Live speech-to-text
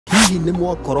hihi nĩ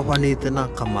mwakorobanĩte na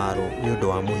Kamaru nĩ ũndũ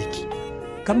wa mũhiki?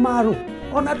 Kamaru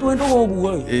ona twendo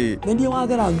ũguo ĩ nĩ ndiĩ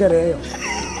wagera ngere ĩyo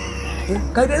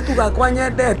kairĩtu gakwa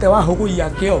nyendete wahũgũia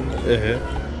kĩongo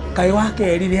kaĩ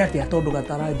wakerire atĩa tondũ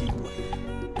gataranjigua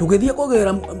tũgĩthiĩ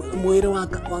kũgĩra mwĩrĩ wa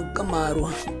Kamaru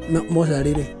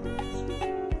mocarĩ-rĩ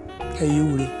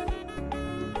Kikuyu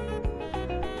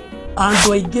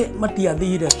andũ aingĩ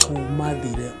matiathire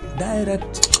kumathire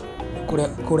direct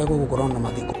kũrĩa gũgũkorwo na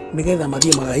mathiko nĩgetha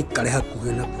mathiĩ magaikare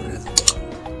hakuhĩ na president.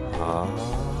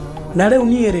 Na rĩu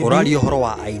niĩ ũraria ũhoro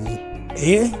wa aini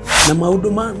na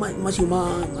maũndũ macio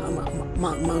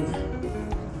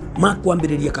ma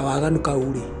kwambĩrĩria kawaganu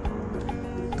kau-rĩ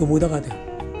tũmwĩtaga atĩa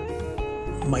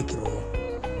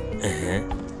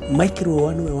Mike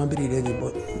Roa nĩwe wambĩrĩirie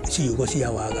nyĩmbo ciugo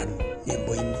cia waganu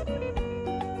nyĩmbo-inĩ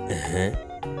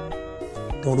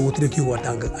tondũ gũtirĩ kiugo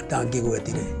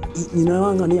atangĩgwetire nyina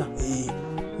wa ng'ania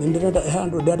nĩndĩrenda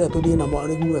handũ ndĩrenda tũthiĩ na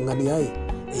mwarĩguo ng'ania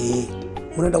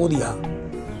mũrenda gũthiĩ ha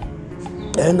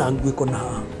na ngwĩko na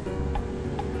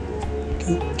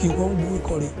kiugo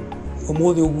ngwĩko-rĩ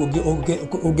ũmũthĩ ũguo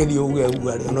ũngĩthiĩ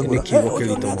ũgeugua-rĩ onaguo kiugo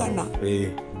kĩritũ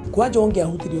kwanja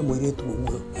ũngĩahutirie mũirĩtu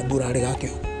ũguo andũrarĩ gake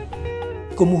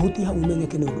kũmũhutia hau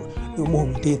menyeke nĩ ũndũ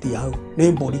nĩũmũhutĩtie hau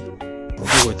nĩ mbũri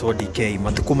ũgĩgwĩtwo DK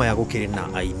matukũ maya gũkĩrĩ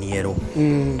na aini erũ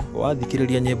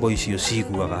wathikĩrĩria nyĩmbo icio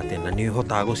ciguaga atĩa na nĩ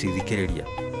ũhotaga gũcithikĩrĩria?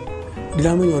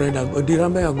 Ndiramenya ũrenda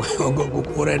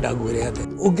ngwĩre atĩa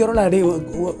ũngĩrora rĩ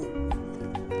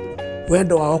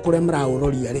wendo wao kũrĩa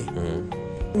maraũroria-rĩ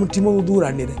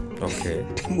timũthuranĩre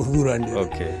timũthuranĩre.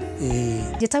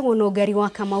 Njĩtagwo Nũngari wa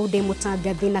Kamau ndĩ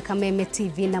mũtangathi na Kameme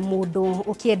TV na mũndũ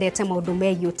ũkĩendete maũndũ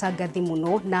megiĩ ũtangathi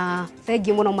mũno na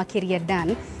thengiũ mũno makĩria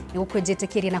Dan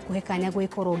nĩgũkwenjĩtĩkĩria na kũhe kanya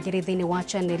gwĩkorwo ngĩrĩ thĩinĩ wa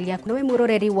channel yaku. Nĩwe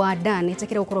mũroreri wa Dan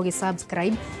ĩtĩkĩra gũkorwo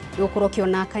ũgĩsubscribe nĩgũkorwo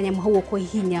ũkĩona kanyamũ hau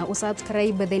ũkũhihinya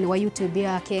ũsubscribe thĩinĩ wa YouTube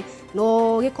yake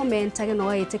no gĩkomentage no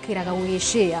gagĩtĩkĩraga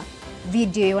gũgĩshare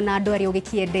video yo na andũ arĩa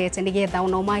ũgĩkĩendete nĩgetha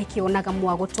ona makĩonaga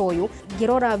mwago ta ũyũ.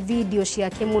 Ngĩrora video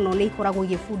ciake mũno nĩ ikoragwo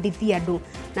igĩbundithia andũ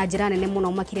na njĩra nene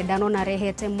mũno makĩria. Ndanona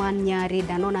arehete Manyarĩ,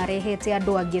 ndanona arehete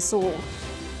andũ angĩ, so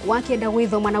wakĩenda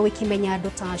gwĩthoma na gwĩkĩmenya andũ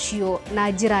ta acio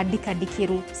na njĩra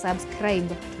ndikandikĩru, subscribe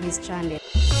to this channel.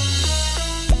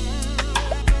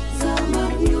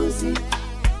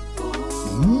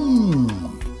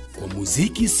 Kwa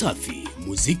muziki safi,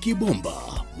 muziki bomba,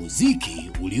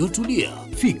 muziki uliotulia,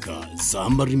 fika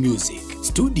Zamari Music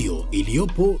studio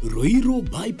iliyopo Ruiru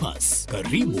Bypass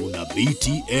karibu na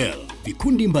BTL.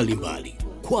 Vikundi mbalimbali,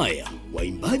 kwaya,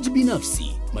 waimbaji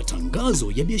binafsi,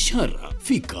 matangazo ya biashara,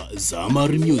 fika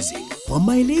Zamari Music. Kwa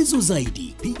maelezo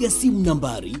zaidi piga simu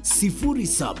nambari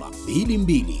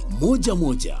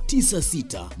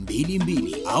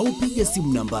 0722119622 au piga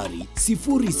simu nambari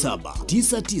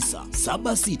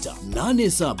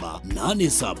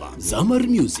 0799768787. Zamari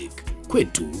Music,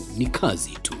 kwetu ni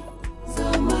kazi tu.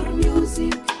 Zamari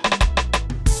Music.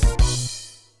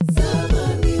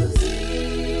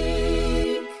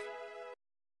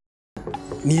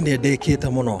 Niĩ nĩ ndĩkĩte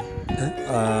mũno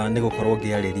nĩ gũkorwo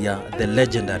ngĩarĩria the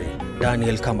legendary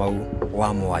Daniel Kamau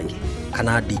wa Mwai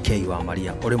kana DK wa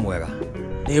Maria. Ũrĩ mwega?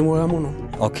 Ndĩ mwega mũno.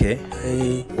 Okay.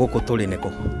 Gũkũ tũrĩ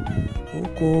nĩkũ?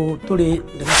 Gũkũ tũrĩ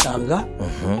Gatanga.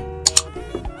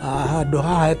 Handũ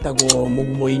haha hetagwo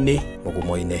Mũgumo-inĩ.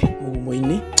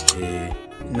 Mũgumo-inĩ.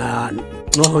 Na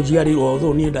no njiarĩirwo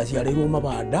thũ niĩ ndaciarĩirwo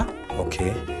Mabanda.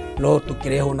 Okay. No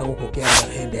tũkĩrehwo na gũkũ Kĩanda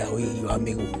hĩndĩ ya ũigi wa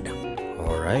mĩgũnda.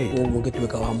 Alright. Ũguo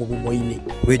ngĩtuĩka wa Mũgumo-inĩ.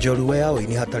 Wĩ njorua ya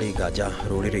ũini hatarĩ nganja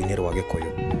rũrĩrĩ-inĩ rwa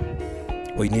Gĩkũyũ.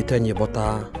 Ũinĩte nyĩmbo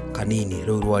ta Kanini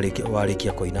rĩu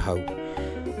warĩkia kũina hau.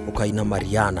 Ũkaina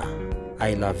Mariana,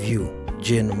 I Love You,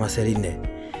 Jane Maserine.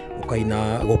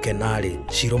 Ũkaina Gũkenarĩ,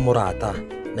 Ciro Mũrata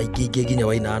na ingĩ nginya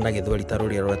waina na gĩthweri ta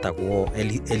rũrĩa rwetagwo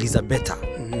Elizabeth.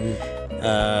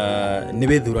 Nĩ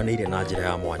wĩthuranĩire na njĩra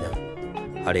ya mwanya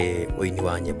harĩ ũini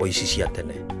wa nyĩmbo ici cia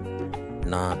tene.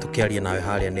 Na tukiaria nawe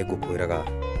haria nĩ ngũkwĩraga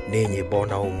nĩ nyĩmbo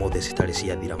na ũmũthĩ citarĩ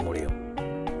ciathira mũrĩo.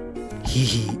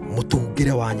 Hihi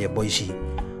mũtungĩre wa nyĩmbo ici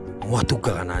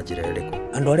mwatungaga na njĩra ĩrĩkũ?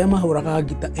 Andũ arĩa mahũraga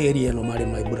ngita area ĩno marĩ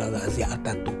my brothers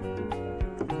atatũ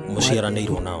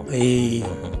mũciaranĩirwo nao.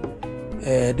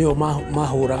 Ndio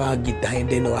mahũraga ngita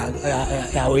hĩndĩ ĩno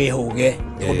ya wĩhũge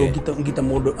tondũ ngita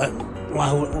mũndũ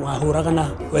wahũraga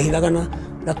na wehithaga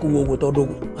na kuo ũguo tondũ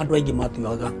andũ aingĩ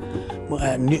matuaga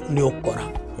nĩ ũkora.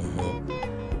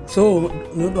 So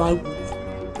nĩ ũndũ wa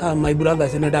my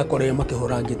brothers nĩ ndakorire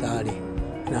makĩhũra ngita-rĩ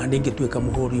na ngĩtuĩka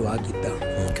mũhũri wa ngita.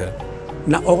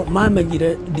 Na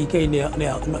mamenyire DK nĩ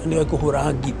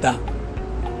kũhũra ngita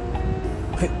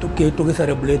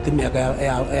tũgĩcelebrate mĩaka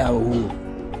ya ũhuru.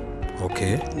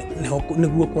 Okay.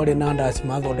 Nĩguo kwarĩ na ndaci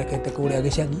mathondekete kũrĩa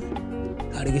gĩcagi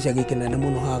harĩ gĩcagi kĩnene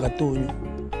mũno haha Gatũnyũ,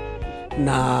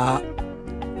 na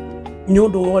nĩ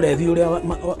ũndũ wa ũrethi ũrĩa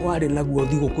warĩ naguo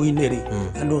thigũkũ-inĩ rĩ,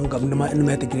 andũ nĩ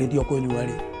metĩkĩrĩtio kũnyua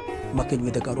rĩ,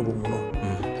 makĩnyuĩte karũgũ mũno.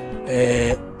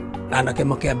 Anake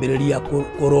makĩambĩrĩria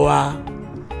kũrũa.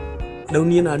 Rĩu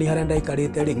niĩ nani harĩa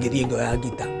ndaikarĩte rĩ, ngĩthiĩ ngĩoya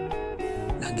ngita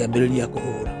na ngĩambĩrĩria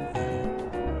kũhũra.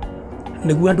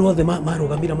 Nĩguo andũ othe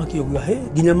marũgamira makiuga,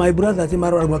 nginya my brothers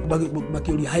marora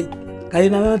makĩũria, kaĩ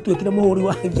nawe tuĩkire mũhũri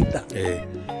wa ngita?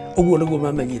 Ũguo nĩguo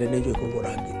mamenyire nĩ njũĩ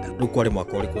kũhũra ngita. Rĩu kwarĩ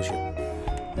mwaka ũrĩkũ ũcio?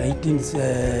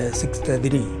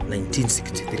 1963.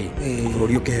 1963.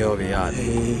 Bũrũri ũkĩheo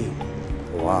wĩyathi.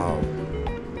 Wow.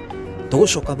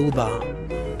 Tũgũcoka thutha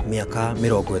mĩaka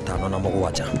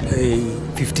 57.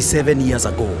 57 years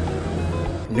ago.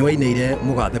 Nĩ wainĩire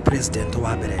mũgathe president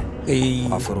wa mbere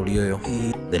wa bũrũri ũyũ,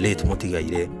 the late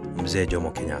mũtigaire mzee Jomo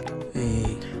Kenyatta.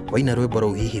 Waina rwĩmbo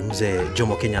rũu hihi mzee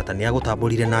Jomo Kenyatta nĩ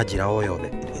agũtambũrire na njĩra o yothe?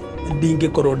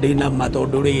 Ndingĩkorwo ndĩna ma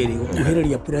tondũ rĩrĩ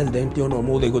gũkuhĩrĩria president ona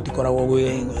ũmũthĩ gũtikoragwo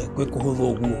gwĩ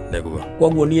kũhũthũ ũguo.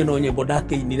 Koguo niĩ no nyĩmbo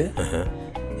ndakĩinire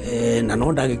na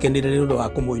no ndagĩkenire nĩ ũndũ wa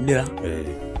kũmũinĩra.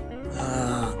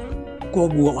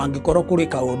 Koguo angĩkorwo kũrĩ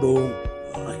kaũndũ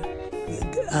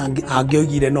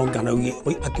angĩoigire no ngana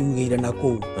akiugĩire na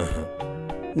kũu,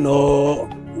 no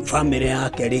bamĩrĩ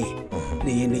yake rĩ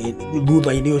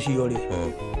thutha-inĩ ũcio rĩ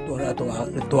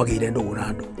twagĩire ndũgũ na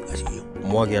andũ acio.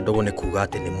 Mwagĩa ndũgũ nĩ kuuga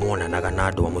atĩ nĩ muonanaga na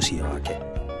andũ a mũciĩ wake?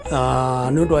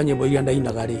 Nĩ ũndũ wa nyĩmbo iria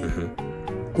ndainaga rĩ,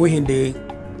 kwĩ hĩndĩ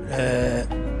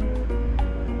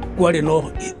kwarĩ no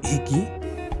hiki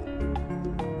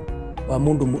wa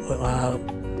mũndũ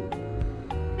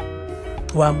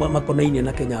wa makonainie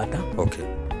na Kenyatta.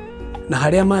 Na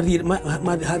harĩa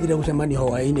mathire gũcemania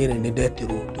hwaĩ-inĩ rĩ nĩ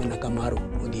ndetirwo twĩna Kamaru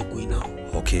gũthiĩ kũina ho.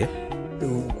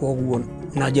 Rĩu koguo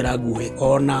na njĩra nguhĩ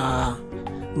ona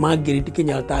Margaret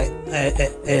Kenyatta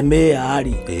meya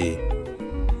rĩ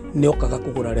nĩ okaga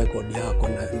kũgũra rekondi yakwa,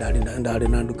 ndarĩ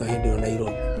na nduka hĩndĩ ĩyo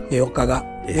Nairobi.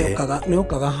 Nĩ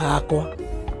okaga hakwa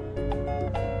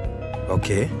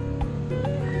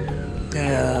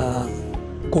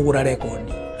kũgũra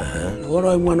rekondi.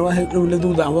 Ũhoro mwana wa rĩu nĩ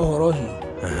thutha wa ũhoro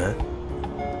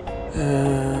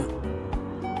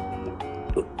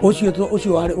ũcio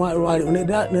warĩ nĩ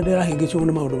ndĩrahĩngĩcwo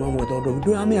nĩ maũndũ mamwe tondũ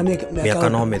mĩaka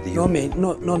no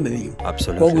mĩthiu.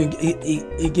 Koguo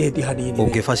ingĩhĩtia hanini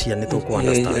ũngĩbacia nĩ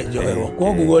tũkũ-understand.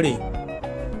 Koguo rĩ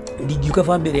ndingiuga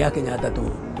bamĩrĩ ya Kenyatta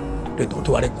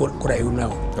twarĩ kũraihu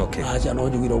nao. Aca no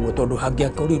njugire ũguo tondũ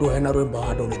hangĩakorirwo hena rwĩmbo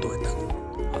handũ nĩ twetagwo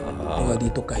tũgathiĩ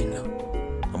tũkaina.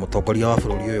 Na mũtongoria wa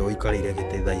bũrũri ũyũ ũikarĩire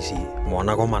gĩtĩ thaa ici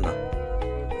mwanagomana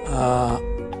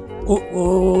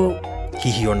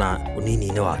hihi ona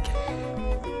ũnini-inĩ wake?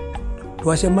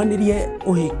 Twacemanirie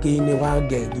ũhiki-inĩ wa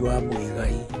Ngengi wa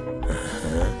Mũigai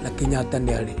na Kenyatta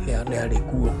nĩ arĩ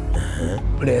kuo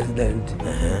president,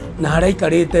 na harĩa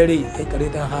aikarĩte rĩ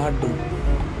aikarĩte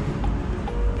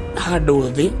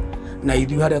handũ thĩ, na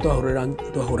ithuĩ harĩa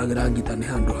twahũragĩra ngita nĩ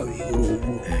handũ hau igũrũ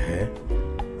ũguo.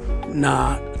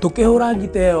 Na tukihura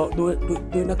ngita ĩyo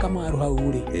twĩna Kamaru hau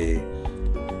rĩ,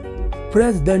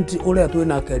 president ũrĩa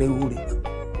twĩnake rĩu rĩ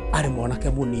arĩ mwanake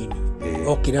mũnini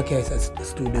okire akĩhaica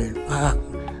student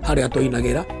harĩa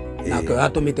twainagĩra, nake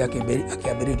atũmĩte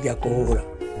akĩambĩrĩria kũhũra.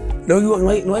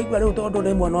 Rĩu waigua rĩu tondũ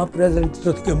nĩ mwana wa president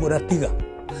tũtingĩmũratiga.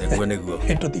 Nĩguo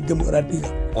tũtingĩmũratiga.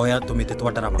 Oya tũmĩte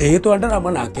twa ndarama? Twa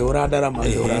ndarama na akĩhũra ndarama.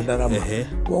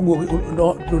 Koguo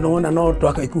nona no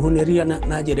twakaikuhũnĩria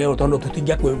na njĩra ĩyo tondũ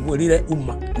tũtingĩakwĩmwĩrire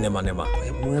uma. Nema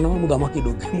Mwana wa mũthamaki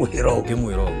ndũngĩmwĩra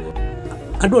ũguo.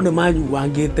 Andũ nĩ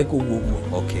manyuangĩte kũu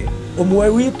ũguo. Ũmwe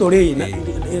witũ rĩ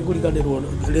nĩngũriganĩrwo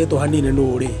rĩtwa hanini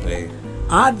nũ rĩ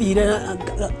athire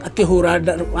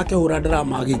akĩhũra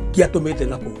ndarama agĩkia tũmĩte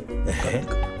na kũu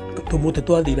tũmũtĩ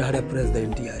twathire harĩa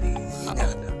president yarĩ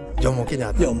Jomo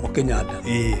Kenyatta.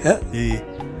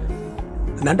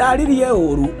 Na ndaririe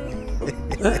ũru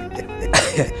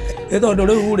tondũ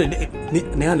rĩu rĩ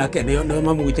nĩ anake nĩo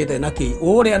mamũgitĩte na kĩ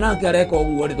ũrĩa nake areka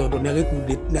ũguo rĩ tondũ nĩ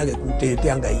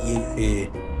agĩkutĩte Ngai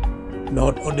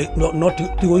no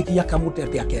tigũikia kamũtĩ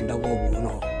atĩ akĩendaga ũguo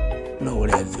no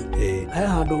ũrethi. He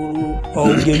handũ o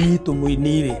ũngĩ witũ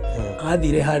mũini rĩ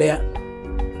athire harĩa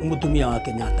mũtumia wa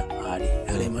Kenyatta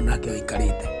arĩ manake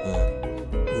aikarĩte.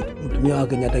 Mũtumia wa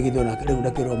Kenyatta githĩ nake rĩu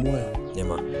ndakĩrwo muoyo.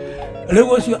 Rĩu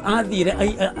ũcio athire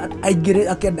aingĩre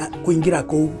akĩenda kũingĩra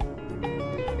kũu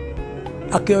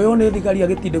akĩoywo nĩ thigari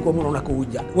agĩtindĩkwo mũno na kũu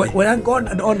nja.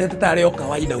 Onete tarĩ o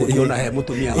kawaida gũthiĩ ona he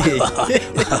mũtumia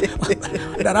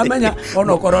ndaramenya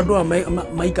ona ũkorwo andũ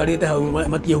maikarĩte hau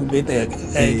matiĩhumbĩte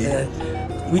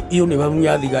uniform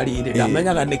ya thigari rĩ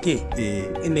ndamenyaga nĩkĩ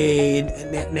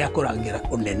nĩ akũrangĩra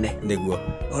ũnene. Nĩguo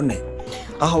one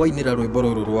aha wainĩra rwĩmbo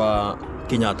rũrũ rwa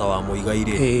Kenyatta wa Muigai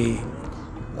ri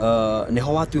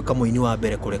niho watuika muini wa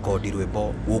mbere kurekondi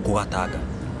rwimbo guku Gatanga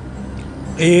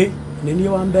ni niĩ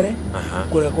wa mbere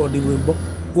kurekondi rwimbo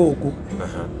guku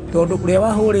tondu kuria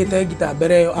wahurite ngita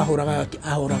mbere yo ahuraga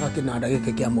kinanda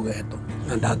giki kia mugeto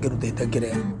na ndakirutite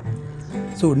kirea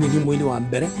so ni muini wa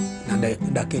mbere na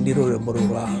ndakendi rwimbo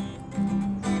rwa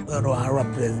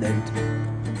president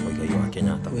Muigai wa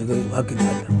Kenyatta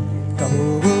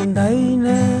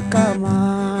Kamurundaine kama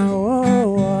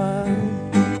oa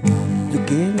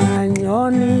Jukinya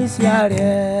nyoni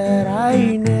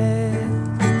ciareraine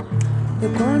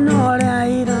Ikonorea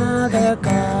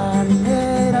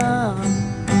irathekanĩra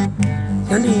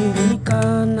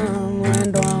Ciandirikana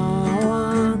mwendwa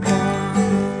wakwa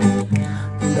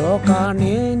Ndoka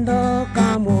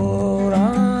nĩndoka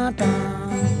mũrata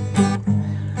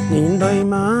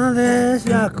Nindoima thĩ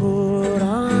cia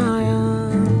kũraya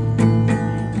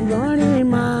Ngoni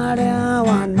marĩa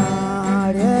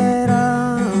wanarĩra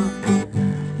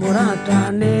Mũrata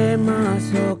nĩ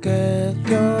macoke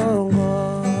kĩongo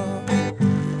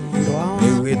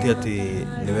Nĩugĩte atĩ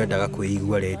nĩwendaga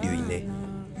kwĩigua redio-inĩ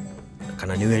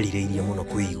kana nĩwerirĩirie mũno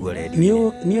kwĩigua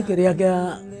redio-inĩ niĩ kĩrĩa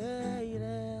kĩa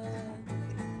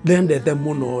ndendete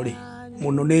mũno rĩ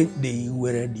mũno nĩ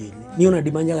ndĩigue redio-inĩ niĩ ona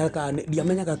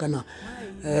ndiamenyaga kana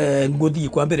ngũthiĩ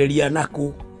kwambĩrĩria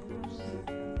nakũ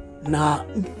na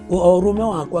ũrũme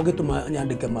wakwa ngĩtũma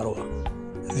nyandĩke marũa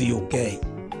VOK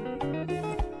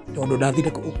tondũ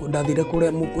ndathire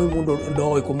kũrĩa mũndũ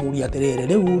ndoĩ kũmũria atĩrĩrĩ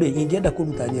rĩu rĩ ingĩenda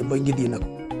kũruta nyĩmbo ingĩthiĩ nakũ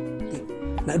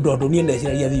na tondũ niĩ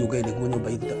ndeciragia VOK nĩkuo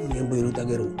nyĩmbo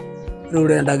irutagĩrwo rĩu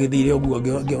rĩrĩa ndagĩthire ũguo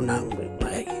ngĩona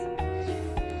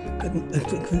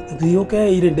VOK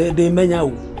rĩ ndĩmenya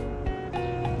u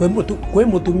kwĩ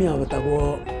mũtumia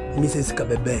wetagwo Mrs.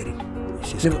 Kabeberi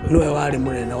niwe warĩ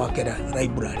mũnene wa Kera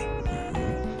library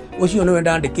ucio niwe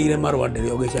ndandĩkĩire marũa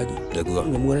ndĩrĩ o gĩcagi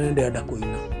ngĩmwĩra ndĩrenda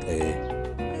kũina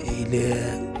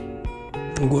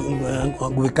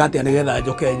ngwĩka atĩa nĩgetha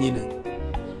njoke nyine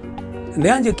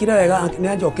nĩanjĩkire wega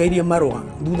nĩanjokeirie marũa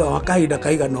thutha wa kahinda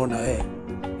kaigana ũna we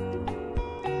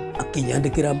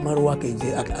akĩnyandĩkĩra marũa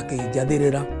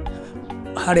akĩnjathĩrĩra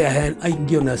harĩa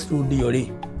ingĩona studio rĩ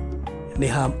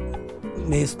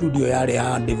nĩ studio yarĩ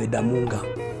ya David Amunga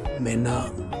mena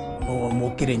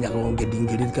Mũkĩrĩnyaga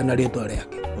ngĩringĩririkana rĩtwa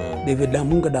rĩake David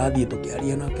Amunga ndathiĩ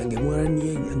tũkĩaria nake ngĩmwĩra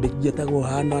niĩ njĩtagwo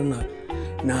hana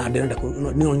na ndĩrenda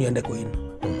no nyende kũina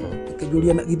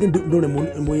akĩnjũria githĩ ndũrĩ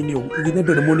mũini githĩ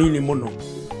ndũrĩ mũnini mũno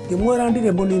ngĩmwĩra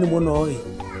ndirĩ mũnini mũno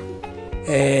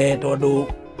tondũ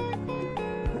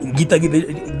ngita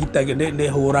nĩ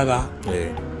hũraga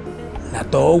na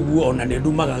to ũguo ona nĩ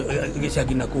ndumaga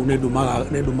gĩcagi na kũu nĩ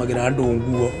ndumagĩra andũ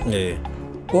nguo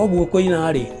koguo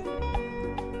kũina rĩ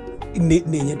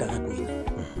nĩ nyendaga kũina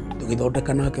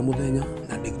tũgĩthondeka nake mũthenya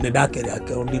na nĩ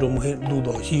ndakĩrondirwo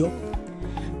thutha ũcio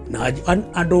na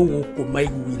andũ gũkũ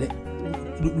maiguire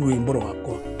rwĩmbo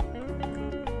rwakwa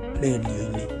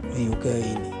redio-inĩ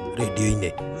VOK-inĩ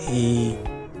redio-inĩ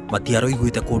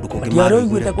matiaroiguĩte kũndũ kũngĩ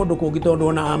matiaroiguĩte kũndũ kũngĩ tondũ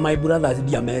ona my brothers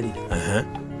ndiamerire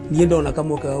niĩ ndona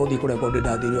kamwe ka gũthiĩ kũrekondi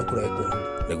ndathire kũrekondi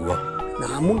nĩguo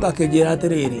na Mungu akĩnjĩra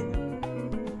atĩrĩrĩ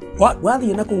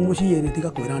wathiĩ na kũu mũciĩ rĩ tiga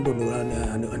kwĩra andũ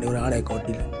nĩ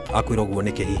ũrarekondire akwĩra ũguo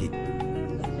nĩkĩ hihi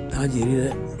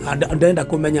anjĩrire ndenda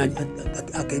kũmenya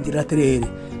akĩnjĩra atĩrĩrĩ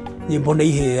nyĩmbo nĩ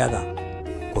ihĩaga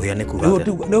kũhĩa nĩ kuga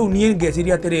atĩa rĩu niĩ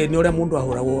ngeciria atĩrĩrĩ nĩ ũrĩa mũndũ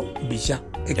ahũragwo mbica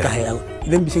ĩkaheagwo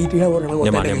ithe mbica itũ ihũragwo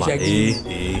tene gĩcagi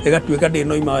ĩgatuĩka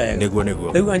ndĩnoima wega nĩguo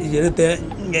rĩu anjĩrĩte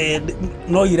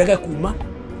no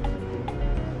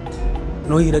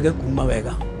irege kuma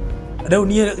wega rĩu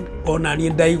niĩ ona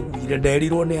niĩ ndaiguire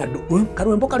nderirwo nĩ andũ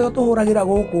karwĩmbo karĩa tũhũragĩra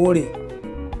gũkũ rĩ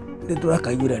nĩ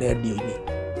tũrakaiguĩra redio-inĩ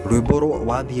rwĩmbo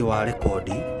wathiĩ wa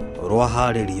rekondi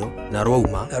rwaharĩrio na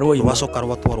rwauma rwacoka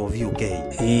rwatwarwo VOK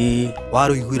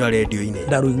warũiguĩra redio-inĩ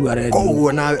ndarũigua redio koguo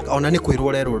ona nĩ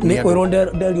kwĩrwo rerwo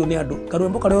nderio nĩ andũ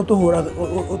karwĩmbo karĩa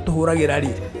tũhũragĩra rĩ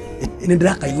nĩ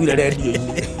ndĩrakaiguĩra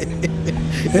redio-inĩ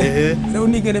rĩu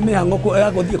ningĩ nĩ mĩhang'o ya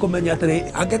gũthiĩ kũmenya atĩrĩ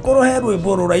angĩkorwo he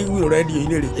rwĩmbo rũraiguĩrwo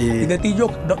redio-inĩ rĩ ithe ti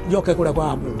njoke kũrĩa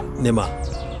kwa Mungu nĩma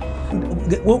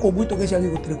gũkũ gwitũ gĩcagi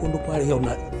gũtirĩ kũndũ kwarĩ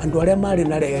ona andũ arĩa marĩ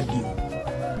na redio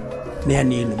nĩ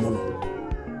anini mũno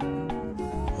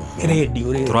redio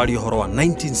rĩ tũraria ũhoro wa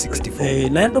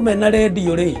 1964 na andũ mena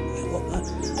redio rĩ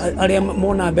arĩa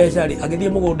mona mbeca rĩ agĩthiĩ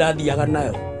mũgũnda athiaga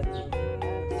nayo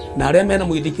na arĩa mena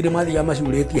mũithikiri mathiaga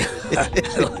macurĩtie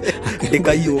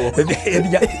ndĩkaiywo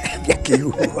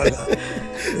ndĩkaiywaga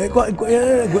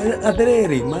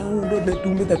atĩrĩrĩ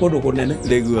tumĩte kũndũ kũnene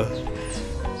nĩguo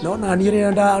no na niĩ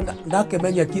rĩrĩa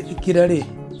ndakĩmenya kĩrĩa rĩ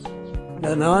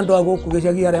na andũ a gũkũ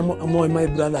gĩcagi arĩa moĩ my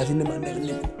brothers nĩ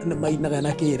mainaga na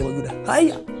kĩrĩ waigua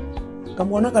haya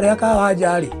kamwana karia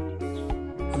kawanja ri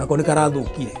onako ni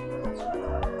karathukire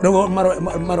riu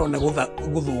marone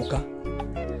guthuka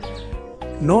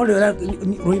no rä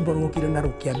rwimbo rwokire na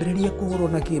rukiambiririe kuhurwo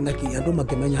na ki andu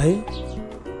makimenya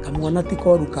kamwana ti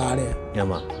koru kare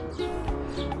nyama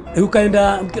riu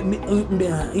kaenda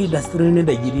industry ni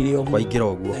ndaigirire o waingira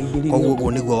uguo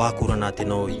koguo niguo wakurana ati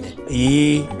no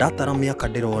ine ndatara miaka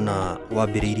ndirona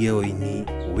wambiriirie uini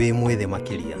wi mwithe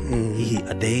makiria hihi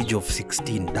at the age of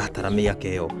 16 ndatara miaka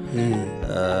iyo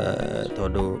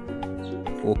tondu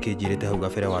ukinjirite hau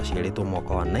gabere waciaritwo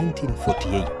mwaka wa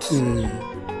 1948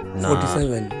 na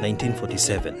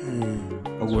 1947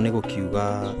 oguo nä gå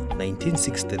kiuga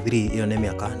 1963 iyo nä mä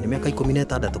aka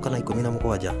 16 kana 17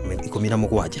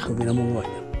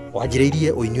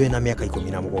 wanjä uinywe na mä aka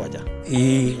 17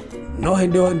 no hä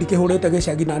ndä ä yo ndikä hå rä te gä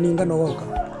cagi nani ngano goka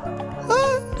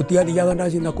tå tiathiaga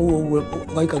ndacina kå u å guo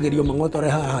gaikagä rio mang'otore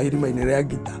haha irima-inä rä a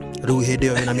ngita rä u hä ndä ä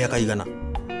yo wä na mä aka igana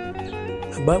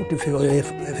about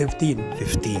 15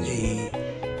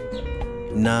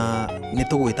 na nä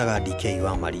tå gwä taga DK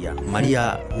wa Maria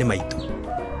nä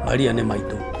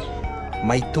maitå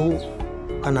maitå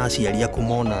kana aciari aku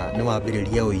mona nä wambä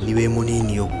rä ria å ini wä må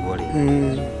nini å guo rä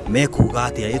mekuga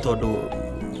atä a tondå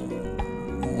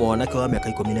mwanake wa mä aka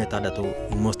 16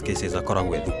 in most cases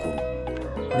akoragwo thukuru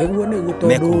niguo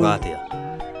mekuga atä a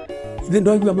ithe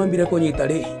ndoigua mambire kå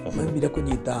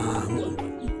nyita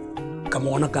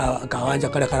kamwana kawanja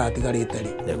karia karatigarite ri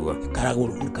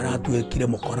karatuikire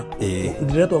mukora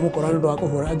ndiretwa mukora ndu wa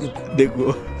kuhura ngita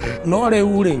niguo no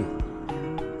riu ri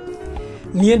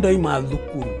nie ndoima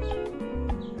thukuru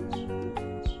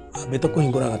ambite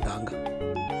kuhingura gatanga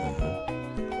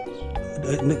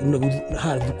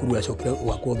ha thukuru acokire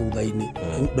gwakwo thutha-ini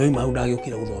ndoima hau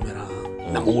ndagiukire guthomera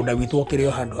na mugunda witu okire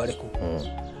o handu hariku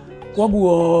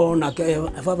koguo nake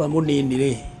baba munini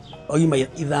ri oima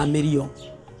ithamirio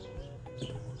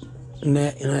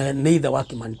ne ithe wa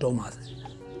Kimani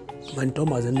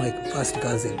Thomas and my first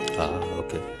cousin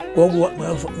okay koguo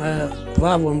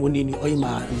baba munini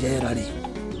oima njera ri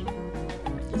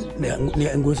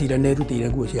ne ngwicire ne rutire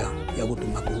nguo cia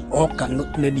gutuma ku oka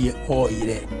ne die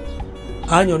oire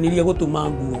anyonirie gutuma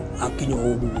nguo akinyo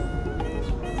uguo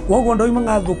koguo ndoima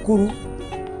ngathukuru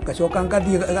gacoka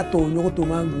ngathie gatunyu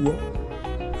gutuma nguo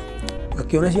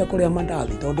akiona cia kuria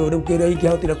mandathi tondu riu kiria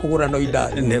ingihotire kugura no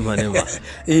indathi nema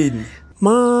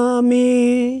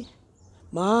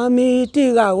mami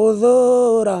tiga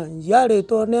guthura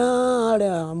njiaritwo ni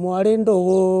aria mwari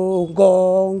ndugu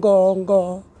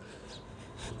ngongo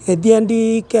ethie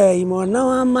ndike mwana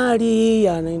wa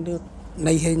Maria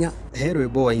na ihenya he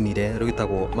rwimbo wainire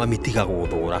rwitagwo mami tiga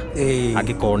guthura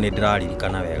angikorwo ni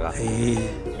ndiraririkana wega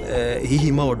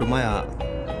hihi maundu maya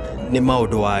nä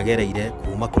maundu wagereire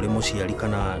kuma kuri muciari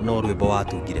kana no rwimbo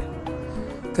watungire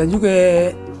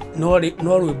kanjuge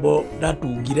no rwimbo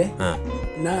ndatungire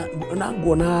na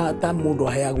nguona ta mundu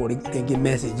aheagwo ringi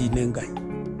message ni Ngai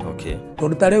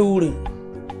tondu ta riu ri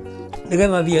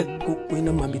nigetha thie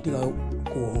kwina mami tiga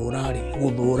kuhura ri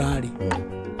guthura ri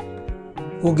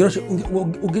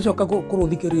ungicoka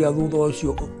kuruthikiria thutha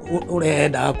ucio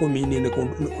urenda kuminine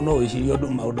no wicirie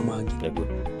maundu mangi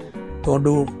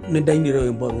tondu ni ndainire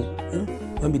rwimbo ru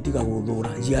mami tiga guthura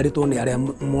njiaritwo ni aria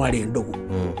mwari ndugu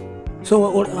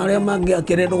so aria mangi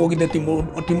akire ndugu githe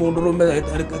ti mundu rume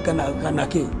kana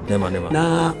ki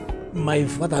na my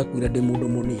father akwire ndi mundu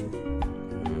munini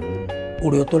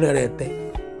uria turerete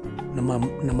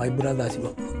na my brothers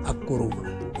akuru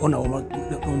ona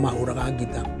mahuraga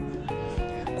ngita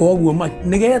koguo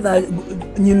nigetha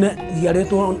nyine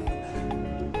njiaritwo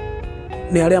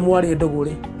ni aria mwari ndugu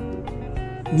ri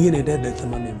nie nä ndendete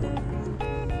mami muno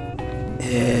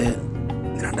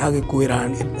na ndagikwira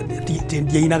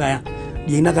ndiainaga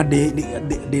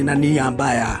ndä na nia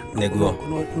mbaya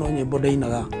no nyimbo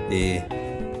ndainaga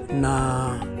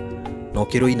no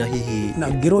kä rå ina hihi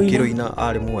kä rå ina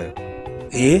arä muoyo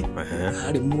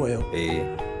arä muoyo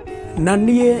na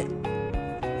niä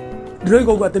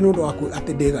ndiroiga uguo atä nä å ndå waku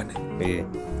atä ndä gane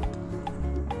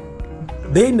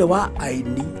thä-inä wa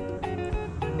aini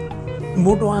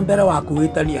mundu wa mbere wa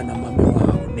kuwitania na mami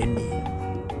wao nä niä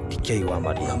DK wa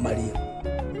Maria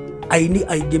aini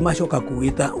aingä macoka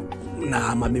kuwita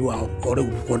na mami wao o rä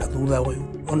u kuona thutha å yå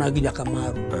ona nginya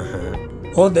Kamaru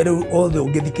othe rä u othe å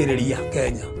ngä thikä rä ria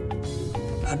Kenya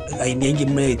aini aingä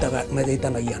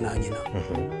metanagia na nyina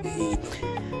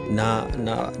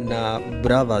na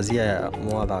brothers aya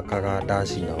mwathakaga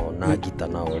ndaci nao na ngita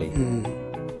nao rĩ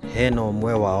hena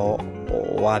ũmwe wao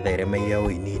watheremeire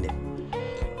ũini-inĩ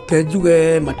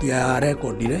kenjuge matia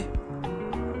rekondire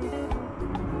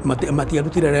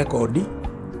matiarutire rekondi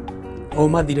o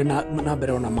mathire na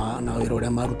mbere ona na wĩra ũrĩa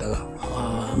marutaga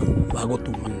wa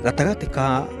gutuma. Gatagati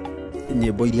ka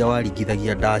nyimbo iria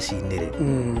waringithagia ndaci-inĩ rĩ,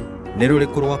 nĩ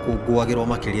rũrĩkũ rwakũngũagĩrwo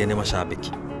makĩria nĩ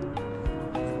macambĩki?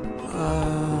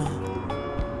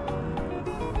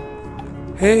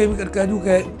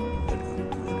 Kajuke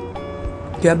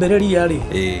kĩambĩrĩria rĩ,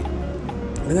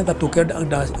 nĩgetha tũke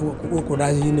gũkũ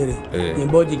ndaci-inĩ rĩ,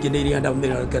 nyimbo nyingĩ nĩ iria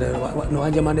nĩ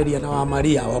wanjamanĩria na wa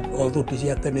Maria o thuti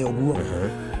cia tene ũguo,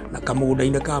 na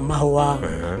kamũgũnda-inĩ ka mahũa,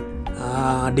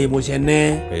 ndĩ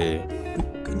mũcene.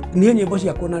 Niĩ nyimbo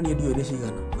cia kuonania ndiũĩ nĩ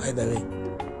cigana, by the way.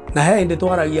 Na he hĩndĩ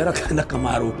twaragia na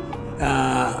Kamaru,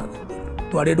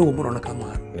 twarĩ ndũgũ mũno na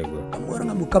Kamaru.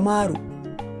 Kamwĩra Kamaru,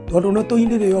 tondũ nĩ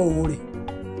tũhindĩre o ũũ rĩ,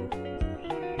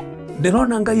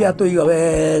 ndĩrona Ngai atũiga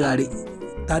wega rĩ,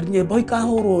 ta nyimbo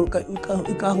ikahũrwo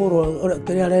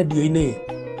kĩrĩa redio-inĩ,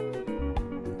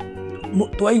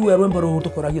 twaigua rwĩmbo rũu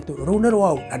tũkoragia rũu nĩ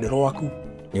rwau na ndĩ rwaku.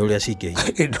 Nĩ ũrĩa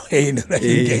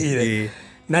cingĩhire.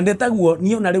 Na nĩ taguo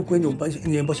niĩ ona rĩu kwĩ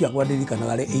nyĩmbo ciakwa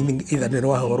ndirikanaga either nĩ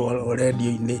rwahũrwo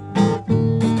redio-inĩ.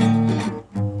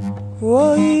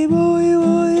 Woi woi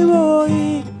woi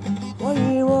woi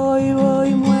woi woi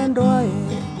woi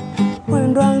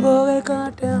mwendwa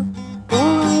ngũgĩkatia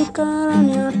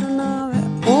tũgaikarania nawe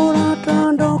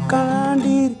ũratondoka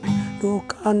ndiri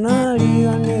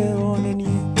ndũkanariganĩrwo nĩ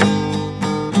niĩ.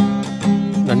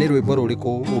 Na nĩ rwĩmbo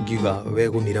rũrĩkũ ũngiuga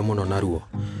wegũnire mũno naruo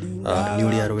nĩ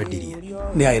ũrĩa rwendirie?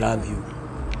 Nĩ I love you.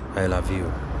 I love you.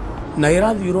 Na I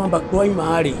love you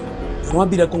rwaima rĩ,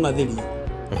 rwambire kũng'athĩria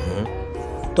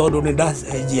tondũ nĩ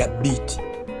ndacenjia beat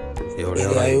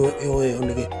ĩrĩa yũĩ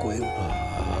nĩ Gĩkũyũ.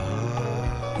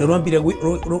 Nĩ rwambire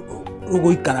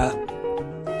rũgũikara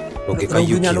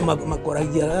rũgĩkaiyũkia andũ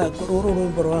makoragia rũrũ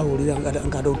rwĩmbo rwahũrire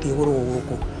ngadũkie gũrwo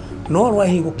gũkũ, no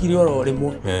rwahingũkire oro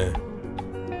rĩmwe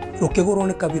rũkĩgũrwo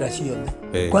nĩ kabira ciothe.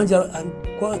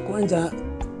 Kwanja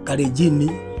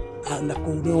Kalenjini na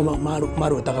kũu nĩo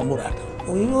marwĩtaga mũrata.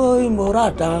 Oi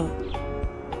mũrata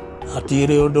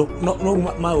hatirĩ ũndũ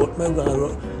maugaga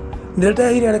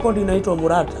nĩretehire rekondi inaitwo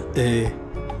mũrata,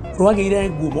 rwagĩire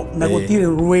ngumo na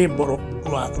gũtirĩ rwĩmbo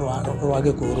rwa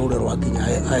Gĩkũyũ rũrĩa rwakinya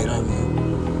I love you.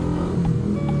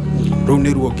 Rũu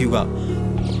nĩruo ũngiuga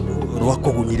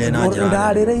rwakũgunyire na njĩra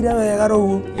ndarĩrĩire wega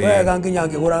rũu wega nginya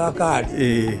ngĩgũra gakari,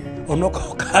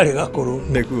 onokorwo karĩ gakũrũ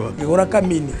ngĩgũra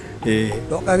kamini,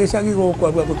 ndoka gĩcagi gũkũ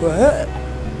agũkwa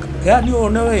yani ũyũ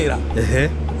nĩ wĩra,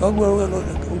 koguo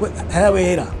he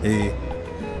wĩra.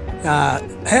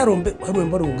 He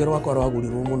rwĩmbo rũngĩ rwakwa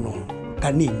rwagũrirwo mũno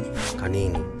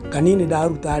kanini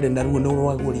ndaruta rĩ, naruo nĩ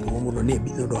rwagũrirwo mũno nĩ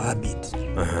ũndũ wa beat,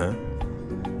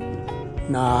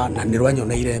 na nĩ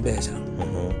rwanyoneire mbeca.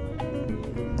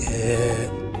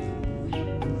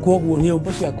 Koguo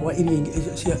nyĩmbo ciakwa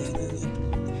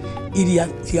iria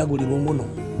ciagũrirwo mũno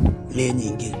nĩ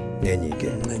nyingĩ.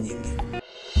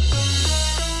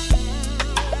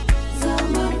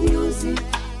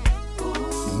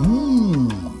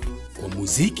 Kwa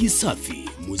muziki safi,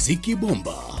 muziki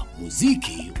bomba,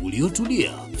 muziki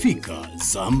uliotulia, fika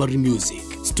Zambar Music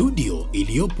studio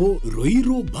iliyopo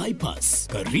Ruiru Bypass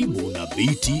karibu na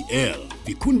BTL.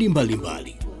 Vikundi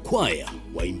mbalimbali, kwaya,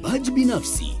 waimbaji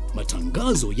binafsi,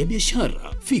 matangazo ya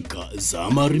biashara, fika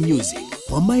Zambar Music.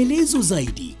 Kwa maelezo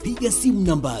zaidi piga simu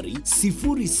nambari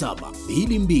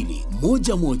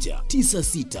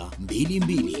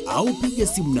 0722119622 au piga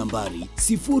simu nambari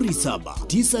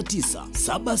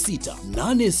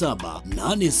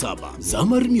 0799768787.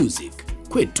 Zambar Music,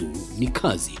 kwetu ni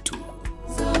kazi tu.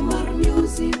 Zambar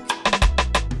Music.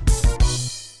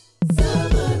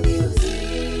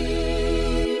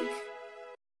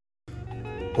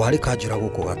 Warĩ kanjũra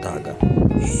gũkũ Gatanga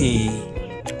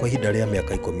kwa ihinda rĩa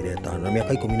mĩaka 15, na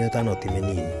mĩaka 15 ti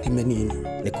mĩnini.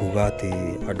 Nĩ kuga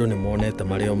atĩ andũ nĩ monete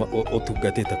marĩa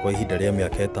ũtungatĩte kwa ihinda rĩa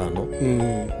mĩaka 5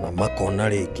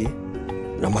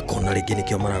 na makona rĩngĩ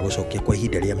nĩkĩo maragũcokia kwa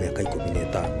ihinda rĩa mĩaka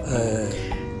 15.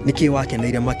 Nĩkĩ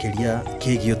wakeneire makĩria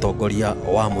kĩgiĩ ũtongoria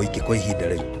wa mũingĩ kwa ihinda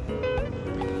rĩu?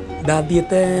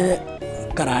 Ndathiĩte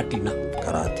Karatina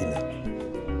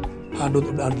handũ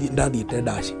ndathiĩte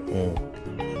ndaci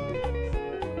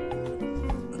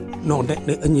no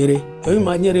Nyĩrĩ,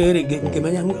 oima Nyĩrĩ rĩ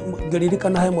ngĩmenya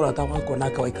ngĩririkana he mũrata wakwa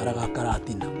nake waikaraga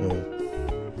Karatina,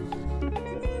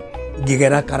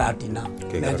 ngĩgera Karatina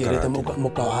njĩrĩte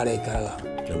mũkawa harĩa aikaraga.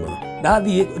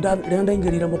 Ndathiĩ rĩrĩa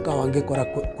ndaingĩrire mũkawa ngĩkora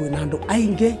kwĩna andũ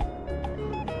aingĩ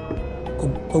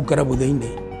kũu karabũ-thĩinĩ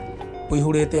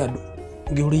kũihũrĩte andũ.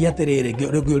 Ngĩũria atĩrĩrĩ,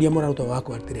 ngĩũria mũrata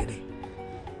wakwa atĩrĩrĩ,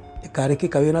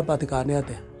 karĩkĩka wĩna pati kana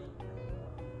atĩa?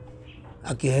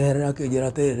 Akĩherera akĩnjĩra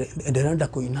atĩrĩrĩ, ndĩrenda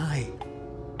kũina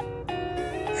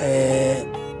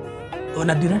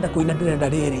ona ndĩrenda kũina, ndĩrenda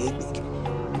rĩrĩ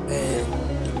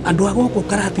andu a guku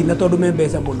karatina tondu me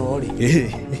mbeca muno ri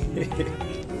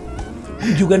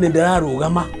njuga ni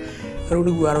ndirarugama riu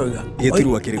niguo aroiga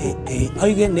giturwa kirigo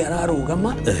oige ni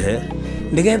ararugama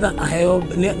nigetha aheo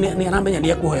ni aramenya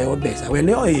ni akuheo mbeca we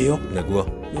ni oiyo naguo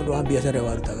nundu wa biacara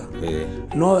warutaga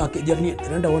no akijani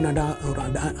renda wona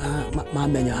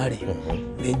mamenya ari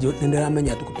ni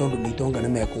ndiramenya tondu nitonga ni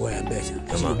mekuhea mbeca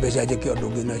mbeca njike undu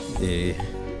ungi nacio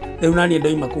riu nani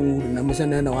ndoima kuu na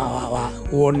mucenene wa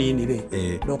wonini ri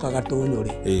ndoka gatunyu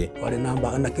ri wari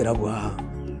namba na kirabu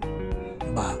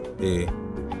ba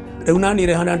riu nani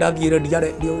ri hana ndathire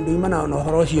ndiare ndima na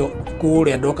horo ucio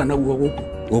kuria ndoka naguo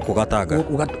guku gatanga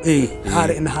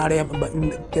hari na hari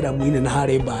kirabu-ini na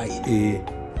hari bai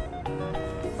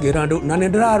ngira ndu na ni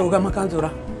ndirarugama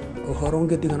kanzura uhoro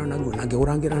ngitigana naguo na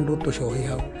ngiurangira ndu tucohi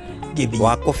hau ngithi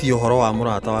wakobia uhoro wa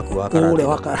murata waku wa karate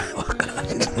kuria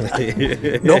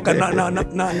ndoka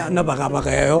na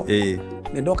bagabaga yo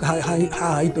ni ndoka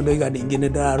haha itu ndoiga ningi ni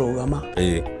ndirarugama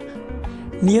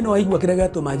niĩ no aigua kĩrĩa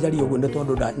gĩatũma njarie ũguo nĩ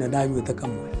tondũ nĩ ndanyuĩte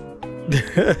kamwe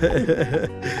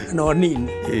no nini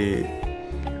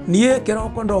niĩ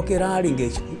kĩroko ndokĩra rĩ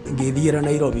ngĩthiĩra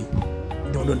Nairobi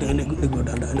tondũ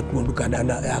nĩkuo nduka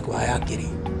yakwa yakĩrĩ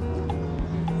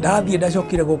ndathiĩ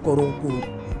ndacokire gũkorwo kũu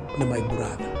nĩ my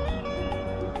brother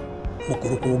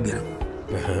mũkũrũ kũngĩra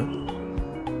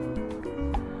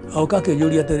oka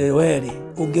akĩnjũria atĩrĩrĩ werĩ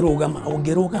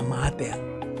ũngĩrũgama atĩa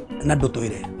na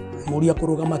ndũtwĩre mũria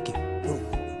kũrũgama kĩ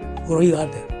uroiga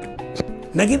atĩa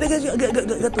na githĩ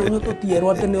gatũnyo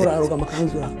tũtierwo atĩ nĩ ũrarũgama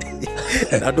kanzura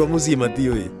andũ a mũciĩ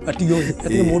matiũĩ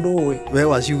atirĩ mũndũ ũĩ we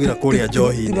waciugĩra kũrĩa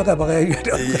njohi-inĩ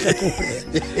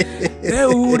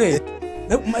rĩu rĩ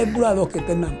my brother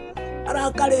okĩte na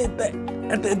arakarĩte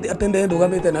atĩ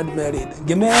ndĩndũgamĩte na ndimerĩte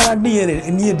ngĩmera niĩ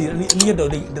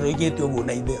ndĩroigĩte ũguo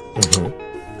na ithe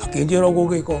akĩnjĩra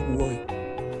ũgũgĩka ũguo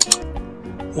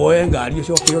woe ngari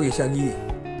ũcoke gĩcagi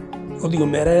ũthiĩ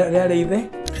ũmere rĩarĩ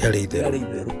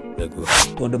itherũ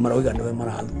tondũ marauga nĩwe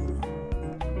marathura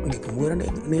ngĩkĩmwĩra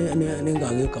nĩ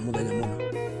ngagĩũka mũthenya mũna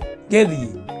ngĩthiĩ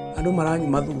andũ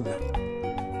maranyuma thutha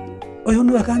ũyũ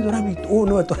nĩwe kanjũra witũ ũyũ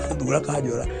nĩwe tũrathura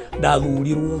kanjũra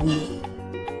ndathurirwo guo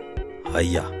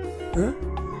haiya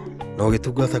na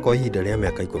ũgĩtungata kwa ihinda rĩa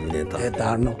mĩaka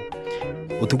 15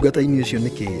 ũtungata-inĩ ũcio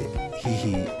nĩkĩ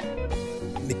hihi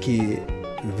nĩkĩ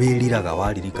wĩriraga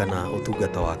waririkana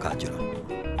ũtungata wa kanjũra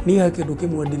niĩ kĩndũ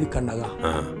kĩmwe ndirikanaga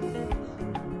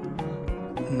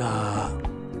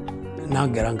na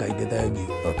ngera Ngai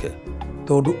ndĩthengiũ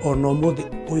tondũ ona ũmũthĩ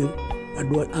ũyũ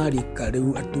andũ arika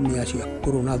rĩu atumia acio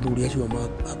akũrũ na athuri acio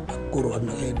akũrũ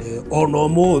na hĩndĩ ĩyo ona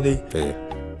ũmũthĩ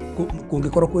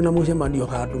kũngĩkorwo kwĩna mũcemanio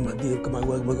handũ mathiĩ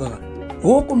kamaugaga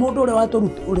gũkũ mũndũ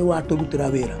ũrĩa watũrutĩra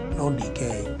wĩra no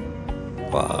ndikei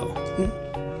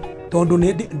tondũ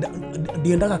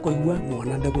ndiendaga kũigua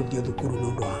mwana ndegũthiĩ thukuru nĩ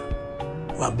ũndũ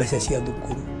wa mbeca cia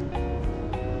thukuru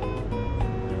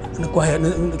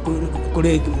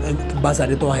kũrĩ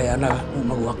basarĩ twaheanaga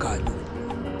kuma gwa kanjũ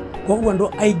koguo andũ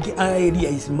aingĩ a area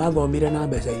ici mathomire na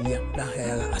mbeca iria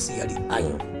ndaheaga aciari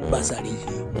ayo basarĩ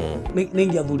icio nĩ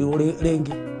ingĩathurirwo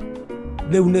rĩngĩ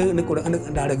rĩu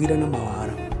ndaregire na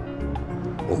mawara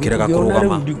ũkĩrega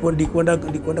kũrũgama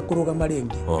ndikwenda kũrũgama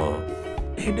rĩngĩ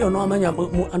hĩndĩ ĩyo no amenya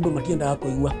andũ matiendaga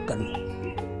kũigua kanu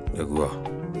nĩguo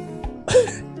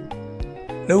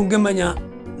rĩu ngĩmenya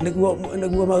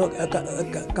nĩguo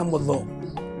kamũtho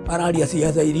araria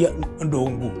ciaca iria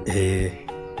ndũngu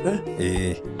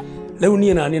rĩu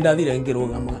niĩ nani ndathire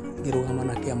ngĩrũgama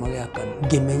na kĩama gĩa kanu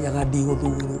ngĩmenyaga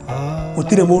ndigũthurwo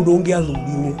gũtirĩ mũndũ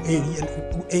ũngĩathurirwo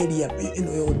area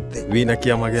ĩno yothe wĩna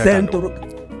kĩama gĩa kanu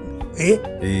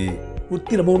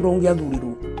gũtirĩ mũndũ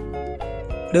ũngĩathurirwo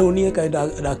rĩu niĩ kaĩ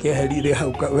ndakĩeherire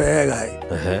hau wega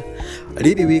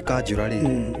rĩrĩ wĩ kanjũra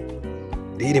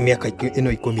rĩrĩ mĩaka ĩno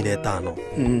 15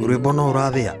 rwĩmbo no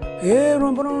ũrathĩa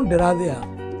rwĩmbo no ndĩrathĩa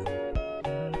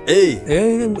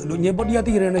nyĩmbo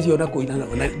ndiatigire nacio na kũina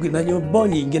na nyĩmbo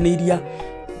nyingĩ nĩ iria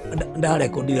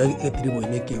ndarekondire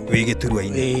gĩtirimo-inĩ kĩu wĩ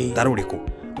gĩturwa-inĩ ta rũrĩkũ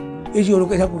icio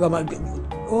rũkĩcakuga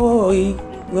oi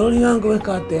rũrĩa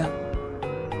ngwĩka atĩa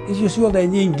icio ciothe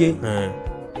nyingĩ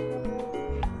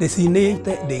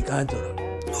ndĩcinĩte ndĩ kanjũra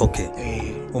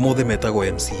ũmũthĩ metagwo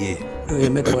MCA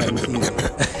metagwo MCA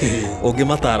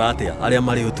ũngĩmatara atĩa arĩa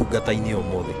marĩ ũtungata-inĩ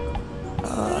ũmũthĩ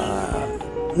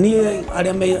niĩ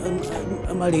arĩa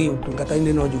marĩ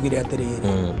ũtungata-inĩ no njugire atĩrĩrĩ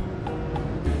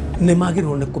nĩ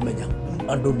magĩrĩirwo nĩ kũmenya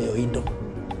andũ nĩo indo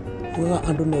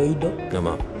andũ nĩo indo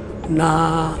na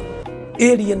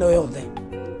area ĩno yothe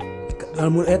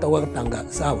etagwo Gatanga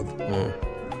South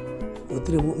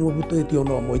gũtirĩ mũbutĩtio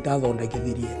no mo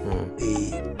itathondekithirie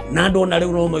na andũ ona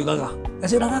rĩu no moigaga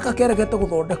gacĩra gaka keregete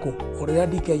gũthondekwo o rĩrĩa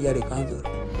DK arĩ kanjũra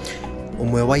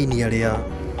umwe wa ini aria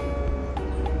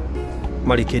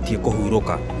marikitie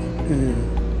kuhuruka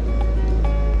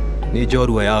ni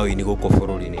njorua yao ini guko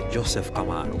bururi-ini Joseph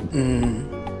Kamaru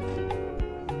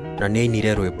na ni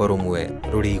ainire rwimbo rumwe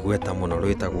ruri igweta muno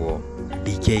rwitagwo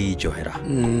DK Njohera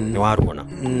ni waruona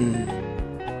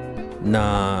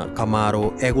na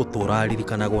Kamaru egutura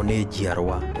aririkanagwo ni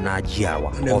njiarwa na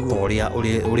njiarwa o ta uria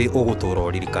uri ugutura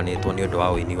uririkanitwo ni undu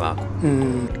wa uini waku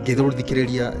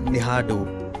ngithurithikiriria ni handu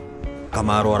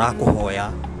Kamaru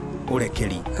arakuhoya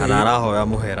urekeri kana arahoya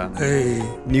muhera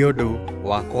ni undu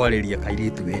wa kwariria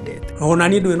kairitu wendete ona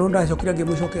ni ndu ino ndacokira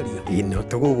ngimucokeria ino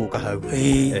tuguguka hau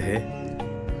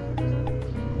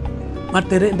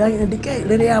matere ndike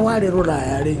riria wari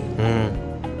ruraya ri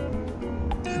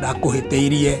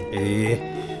ndakuhitiirie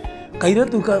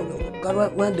kairitu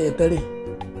wendete ri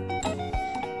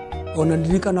ona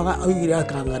ndirikanaga augire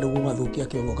akanga ndugu mathukia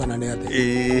kiongo kana ni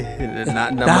ate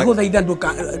ndaguthaitha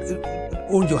nduka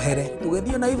unjohere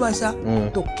tugethie na Ivasha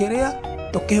tukiria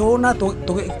tukihuna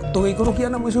tugikurukia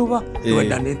na mucuba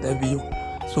twendanite biu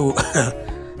so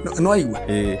no aigua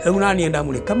riu nani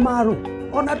ndamuri Kamaru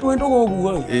ona twendoga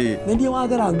uguo nindie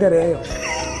wagera ngere iyo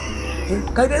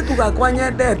kairitu gakwa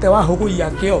nyendete wahuguia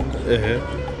kiongo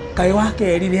kai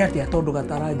wakerire atia tondu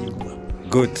gataranjigua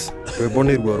good rwimbo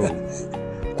ni ruo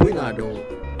kwina andu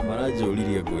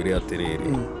maranjuririe ngwire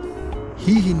atiriri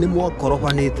hihi ni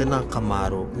mwakorobanite na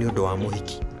Kamaru ni undu wa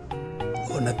muhiki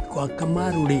ona kwa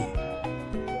Kamaru ri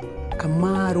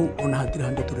Kamaru ona hatira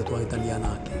handu turi twahitania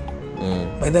nake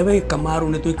by the way Kamaru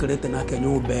ni twikarite nake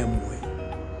nyumba imwe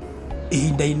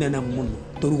ihinda inene muno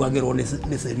turugagirwo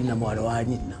ni Serina mwari wa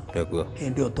nyina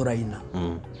hindi o turaina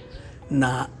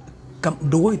na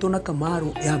ndugu itu na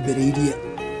Kamaru yambiriirie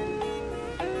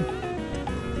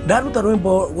ndaruta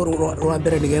rwimbo rwa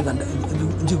mbere nigetha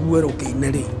njigue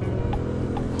rukiine ri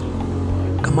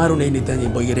Kamaru ni inite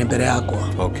nyimbo igiri mbere yakwa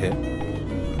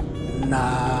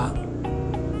na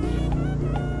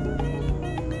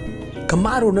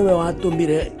Kamaru niwe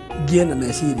watumire ngie na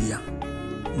meciria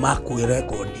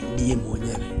makuirekodi ndie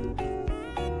mwenyewe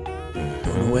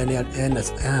tondu we ni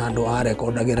andu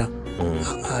arekondagira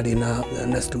ari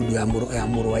na studio ya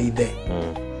muru wa ithe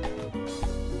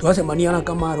twacemania na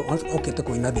Kamaru okite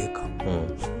kuina Thika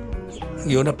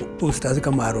giona posters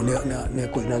Kamaru ne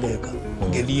kuina Thika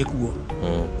ngithie kuo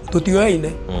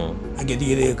tutioine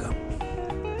ngithie Thika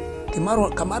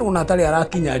Kamaru na tari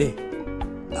arakinya ri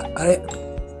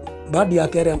badi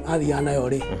yake athia nayo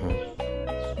ri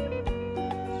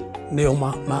nio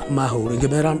mahuri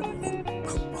ngimera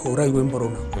hura rwimbo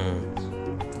runa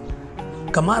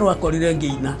Kamaru akorire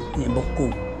ngiina nyimbo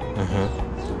kuu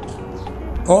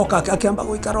oka akiamba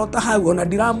guikara ta hau ona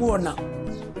ndiramuona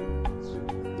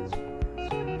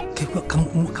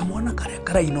kamwana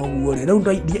karaina uguo ri riu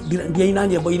ndiaina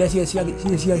nyimbo iria cia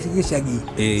gicagi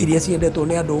iria ciendetwo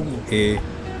ni andu uguo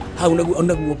hau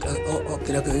naguo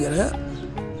kira kira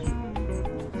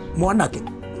mwanake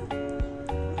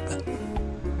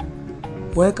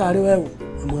wekari we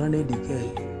mwana ni ndike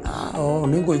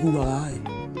ni nguiguaga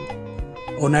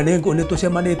ona ni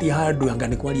tucemanitie handu anga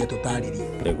ni kwaria tutaririe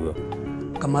niguo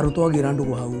Kamaru twagira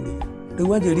ndugu hau ri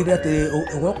riu anjirire ati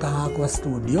ugoka hakwa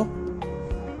studio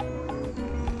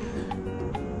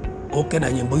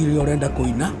na nyimbo iria urenda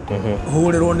kuina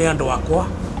hurirwo ni andu akwa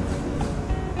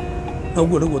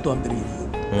naguo niguo twambiririe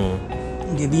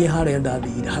ngithie haria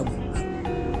ndathire hau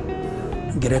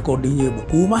ngirekodi nyimbo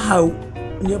kuma hau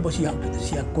nyimbo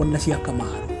cia kona cia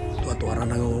Kamaru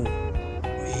twatwaranaga uguo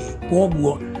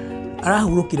koguo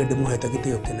arahurukire ndimuhete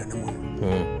gitio kinene muno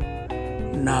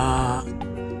na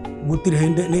gutire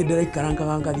hindi ni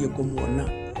ndiraikaranga ngathie kumuona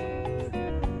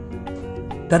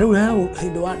tariu hau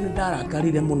hindi wa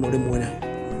ndarakarire muno rimwe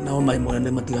nao maimwe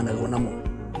ni matiganaga namo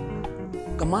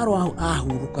Kamaru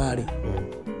ahuruka ri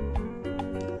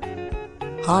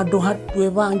handu hatwe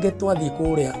bange twathie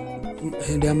kuria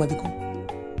hindi ya mathiko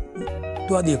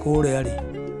twathie kuria ri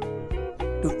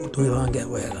twibange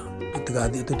wega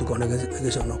tutigathie tutikone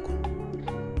giconoko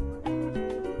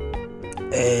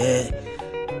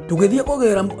tugithie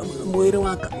kugira mwiri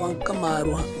wa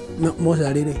Kamaru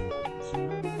mocari ri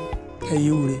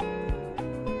Kikuyu ri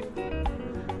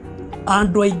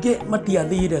andu aingi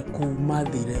matiathire kuma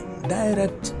thire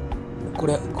direct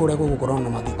kuria gugukorwo na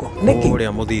mathiko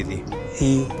kuria muthithi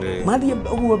mathie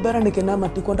uguo mbere niki na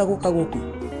matikwenda guka guku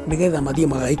nigetha mathie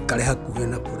magaikare hakuhe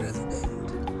na president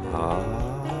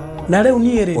na riu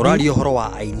nie ri uraria uhoro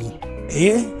wa aini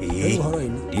uhoro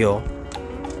aini ndio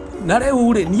na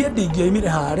riu ri nie ndingioimire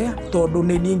haria tondu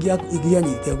ni nie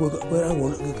ingianyite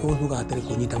kwiragwo atiri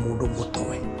kunyita mundu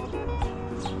mutowe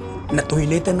na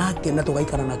tuinite nake na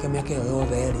tugaikara nake miaka iyo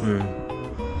yothe ri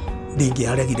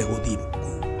ndingiaregire guthiri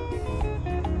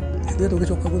tuge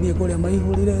tugicoka guthie kuria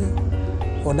maihurire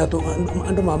ona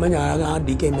andu mamenyaga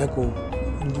DK meko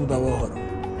thutha wa uhoro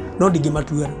no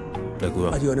ndingimatuara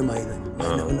acio nĩ maithe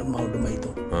maũndũ maitũ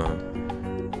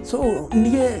so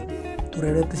niĩ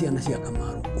tũrerete ciana cia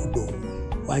Kamaru ũndũ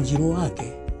Wanjiru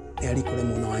wake nĩ arĩ kũrĩ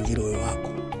mũno Wanjiru ũyũ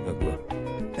wakwa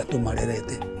na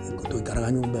tũmarerete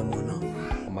tũikaraga nyũmba ĩmwe nao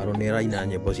Kamaru nĩ araina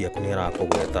nyĩmbo ciaku nĩ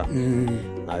arakũgweta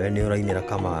nawe nĩ ũrainĩra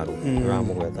Kamaru nĩ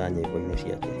ũramũgweta nyĩmbo-inĩ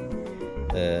ciake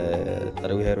ta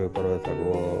rĩu he rwĩmbo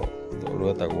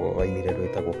rwetagwo wainire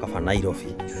rwĩtagwo Kaba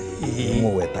Nairobi nĩ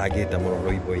mũgwetangĩte mũno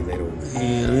rwĩmbo-inĩ rũu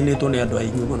rũinĩtwo nĩ andũ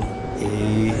aingĩ mũno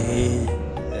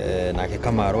nake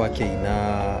Kamaru akĩina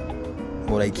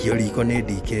mũraikio riko nĩ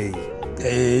DK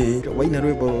waina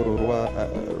rwĩmbo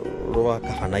rwa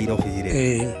Kaba Nairobi rĩ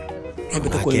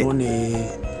ambĩte kũinwo nĩ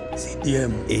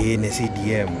CDM nĩ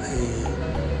CDM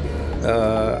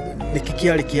nĩkĩ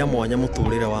kĩarĩ kĩa mwanya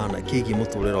mũtũrĩre wa kĩgiĩ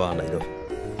mũtũrĩre wa Nairobi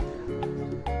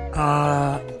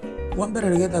wa mbere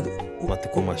nĩgetha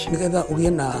matukũ macio nĩgetha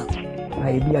ũgĩe na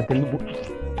idea atĩ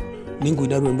nĩ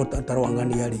ngũina rwĩmbo ta rwa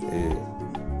ngania rĩ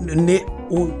nĩ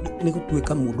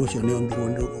gũtuĩka mũndũ ũcio nĩ ombirwo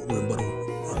nĩ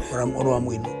rwĩmbo rwa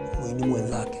mũini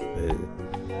mwenzake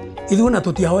ithuĩ ona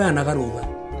tũtiahoyanaga rũtha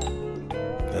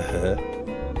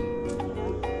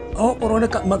okorwo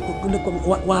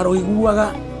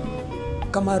warũiguaga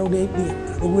Kamaru nĩ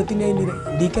ũgwĩti nĩ ainire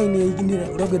DK nĩ ainire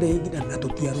ũrĩa ũngĩ nĩ ainire na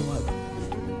tũtiarũaga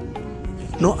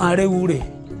no arĩu rĩ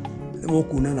nĩ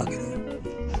mũkunanagĩrĩra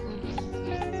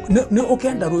nĩ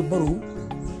ũkenda rwĩmbo rũu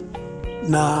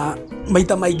na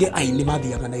maita maingĩ aini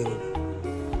mathiaga Nairobi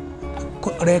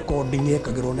recording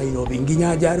yekagĩrwo Nairobi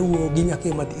nginya Njaruo nginya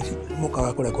Kĩmati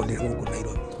mokaga kũrekondera gũkũ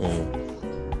Nairobi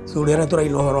so rĩrĩa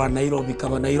tũraina ũhoro wa Nairobi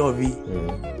Kaba Nairobi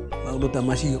maũndũ ta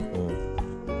macio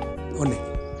one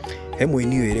he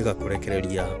mũini wĩrĩga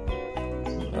kũrekereria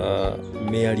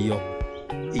mĩario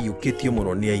ĩiyũkĩtio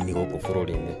mũno nĩ aini gũkũ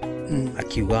bũrũri-inĩ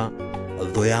akiuga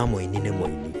thũ ya mũini nĩ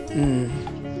mũini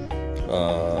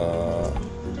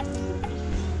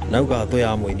nauga thũ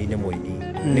ya mũini nĩ mũini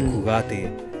nĩ kuga atĩ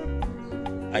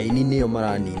aini nĩo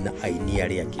maranina aini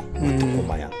arĩa angĩ matukũ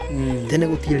maya tene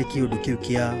gũtiarĩ kĩũndũ kĩu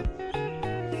kĩa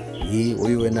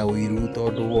ũyũ ena ũiru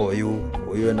tondũ wa ũyũ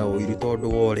ũyũ ena ũiru tondũ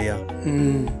wa ũrĩa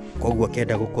koguo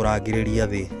akenda gũkũrangĩrĩria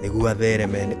thĩ nĩguo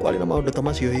athereme nĩ kwarĩ na maũndũ ta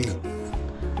macio hihi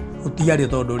gũtiarĩ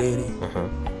tondũ rĩrĩ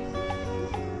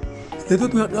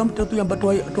tũyamba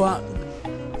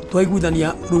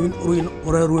twaiguithania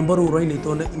rwĩmbo rũu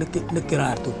rwainĩtwo nĩ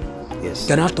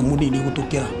kĩratũ mũnini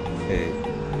gũtũkĩra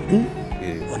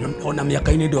ona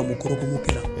mĩaka-inĩ ndĩo mũkũrũ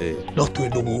kũmũkĩra no twĩ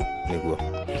ndũguo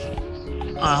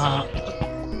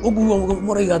ũguo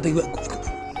mũraiga atĩ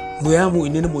thũ ya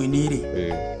mũini nĩ mũini rĩ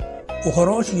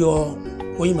ũhoro ũcio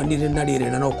woimanire na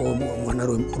rĩrĩ na no korwo mwana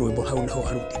rwĩmbo hau naho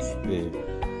arutirie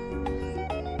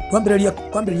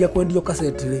kwambĩrĩria kwendio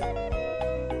kaseti rĩ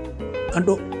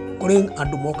kũrĩ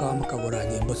andũ mokaga makagũra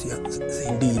nyĩmbo cia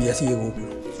CD iria ciĩ gũkũ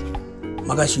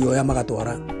magacioya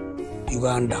magatwara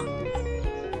Uganda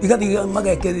igathiĩ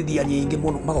magekĩrithia nyingĩ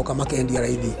mũno magoka makendia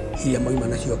raithi iria mauma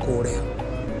nacio kũrĩa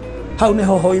hau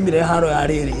nĩho hoimire haro ya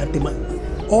rĩrĩ atĩ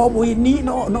o mũini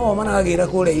no managĩra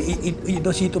kũrĩa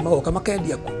indo citũ magoka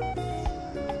makendia ku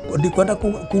ndikwenda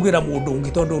kugĩra mũndũ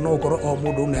ũngĩ tondũ no ũkorwo o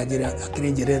mũndũ na njĩra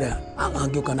akĩrĩ njĩra ĩrĩa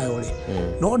angĩũka nayo rĩ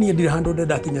no niĩ ndirĩ handũ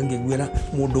ndakinya ngĩguĩra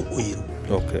mũndũ ũiru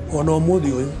ona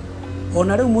ũmũthĩ ũyũ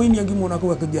ona rĩu mũini angĩmwona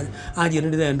kũu akĩnjĩra anjĩra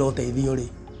ndĩrenda ũteithio rĩ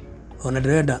ona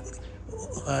ndĩrenda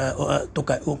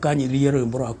ũkanyithie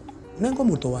rwĩmbo rwaku nĩ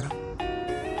ngũmũtwara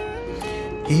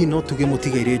hihi no tuge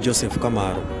mũtigaire Joseph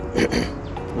Kamaru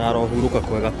na arohurũka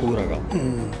kwega kuraga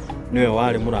nĩwe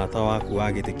warĩ mũrata waku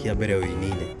wa gĩtĩ kĩa mbere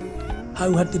ũini-inĩ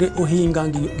hau hatirĩ ũhinga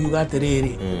ngiuga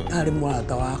atĩrĩrĩ arĩ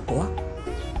mũrata wakwa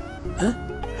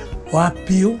wa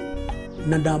piũ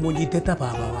na ndamũnyitĩte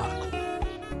baba wakwa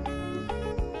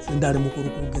ndarĩ mũkũrũ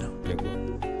kũngĩra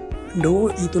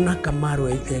ndũgũ itũ na Kamaru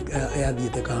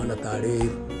yathiĩte kahana tarĩ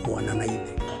mwana na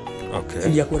ithe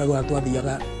endia kũragwo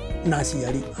twathiaga na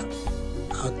aciari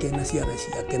ake na ciara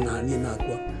ciake na niĩ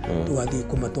nakwa tũgathiĩ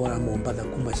kũmatwara Mombatha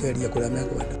kũmaceria kũrĩa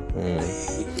mekwenda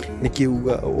nĩkĩ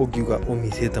ũngiuga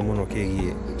ũmicĩte mũno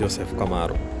kĩgiĩ Joseph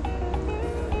Kamaru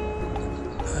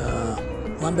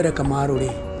wa mbere Kamaru rĩ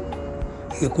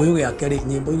gĩkũyũ gĩake rĩ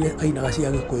nyĩmbo iria ainaga cia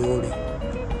gĩkũyũ rĩ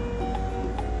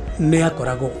nĩ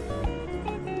akoragwo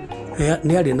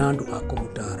nĩ arĩ na andũ a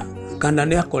kũmũtara kana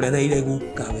nĩ akorereire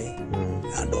gukawe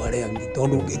andũ arĩa angĩ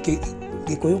tondũ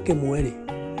gĩkũyũ kĩmwe rĩ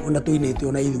ona tũinĩte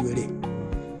ona ithuĩ rĩ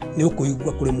nĩ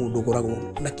ũkũigua kũrĩ mũndũ ũkoragwo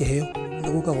na kĩheo na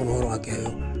gũkagwo na ũhoro wa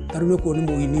kĩheo tarĩu nĩ kuo nĩ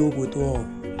mũini ũgwĩtwo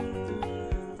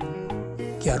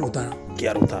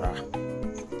Kĩarũtara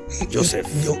Joseph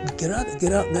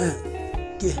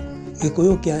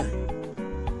Gikuyu kia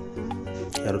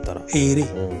Rutara iri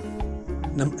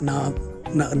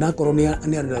na korwo ni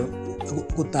arenda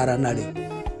gutarana ri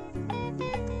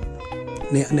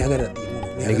ni agerati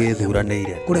nä gä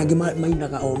thuranä kuri angi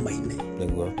mainaga o maine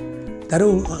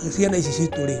tarä ciana ici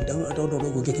citå rä tondå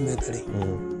rä gå kä kimete rä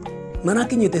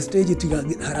marakinyä te stage tiga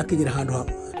harakinyä ra handå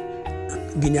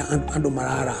nginya andå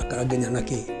mararakara nginya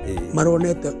nakä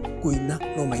maronete kuina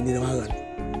no mainire waganu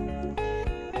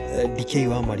ndikei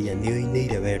wa maria nä å inä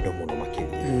ire wendo må no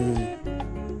makä ria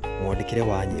mwandä re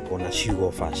wa nyä mbo na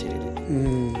ciugo bacä rä rä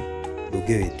ndå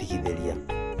ngä wä tigithä ria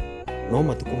no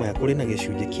matukå maya kå rä na gä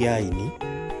cunjä kä aini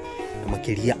na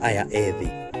makä ria aya ethä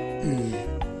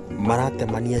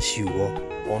maratemania ciugo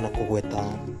ona kå gweta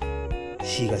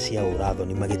ciiga cia å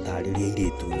rathoni magä tarä ria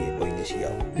irä tu nyä mbo-inä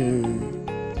ciao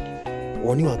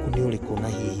woni waku nä å rä kå na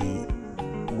hihi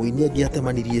må ini angä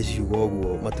atemanirie ciugo å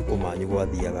guo matukå manyu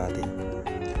gwathiaga atä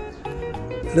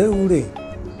rä u rä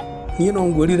niä no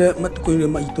ngwärire matukå-inä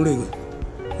maitå rä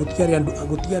gå tiarä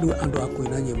andå a kå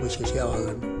ina nyä mbo icio cia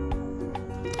waganu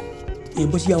nyä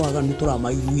mbo cia waganu tå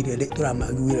ramaiguire rä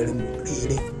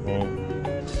rä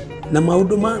na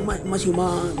maundu macio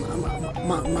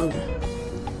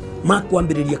ma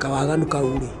kwambä rä ria kawaganu kau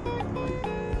rä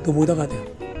tå mwä taga atä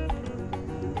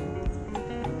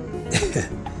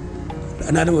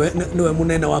na nä we må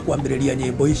nene wa kwambä rä ria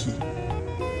nyä mbo ici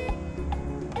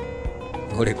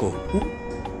å rä kå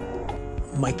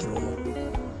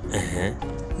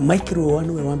Micro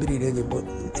nä we wambä rä ria nyä mbo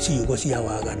ciugo cia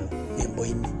waganu nyä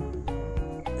mbo-inä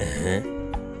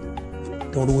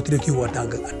tondå gå tirä kiugo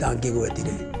atangä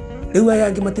gwetire rä u aya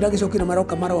angä matiragä cokire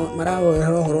maroka maraoera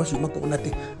å horo å cio makona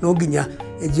atä no nginya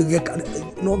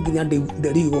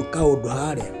ndärigwo kaå ndå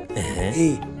harä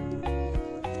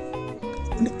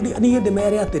niä ndä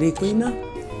mere atä rä kå ina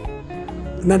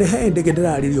na he ndä ngä ndä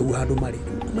rarä ria å guo handå marä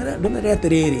ndä mere atä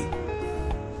rä rä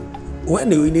we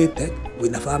nä å inä te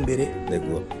wä na bamä rä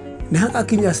nä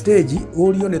hagakinya stage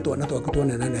å rio nä twana twaku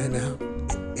twanenaneneha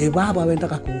baba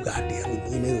wendaga kuga atä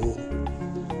rå-inä rå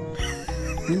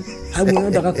hau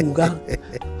wendaga kuga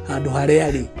handå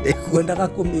harä arä wendaga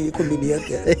kå mini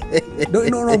atä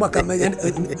no makamenya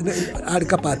harä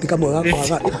kapati kamwe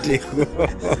gakwaga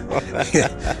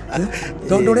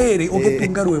tondå rä rä å gä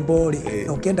tunga rwä mbo rä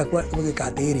na å kä enda gå gä ka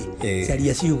atä rä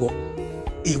caria ciugo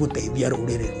igå teithia rå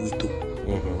rä rä rwitå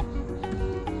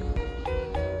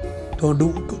tondå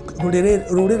rå rä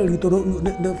rä rwitå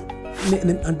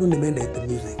andå nä mendete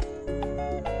music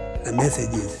na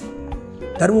messages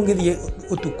tarä u å ngä thiä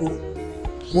å tukå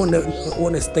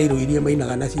wone style iria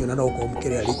mainaga nacio na no å må kä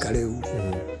rä a rika rä u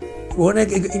wone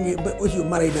å cio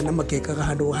maraina na makekaga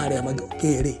handå harä a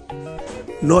kä rä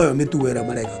no yo mä tuo ä rä a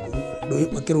mareka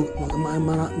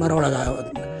maroraga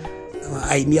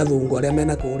aini athå ngå arä a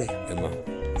mena kå rä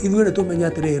ithuä nä tå menya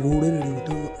atä rä rå rä rä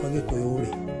rwitå rwa gä kå yå rä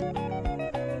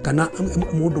kana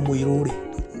må ndå må irå rä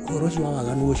å horo å cio wa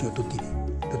waganu å cio tå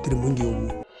tirä må ingä å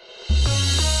guo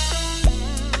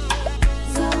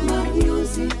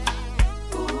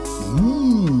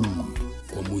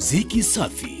Kwa muziki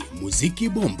safi, muziki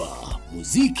bomba,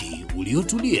 muziki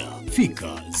uliotulia,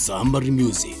 fika Zambar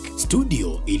Music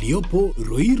studio iliyopo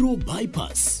Roiro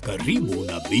Bypass karibu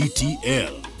na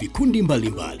BTL. Vikundi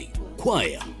mbalimbali,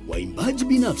 kwaya, waimbaji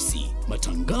binafsi,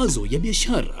 matangazo ya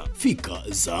biashara, fika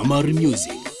Zambar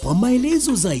Music. Kwa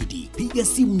maelezo zaidi piga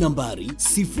simu nambari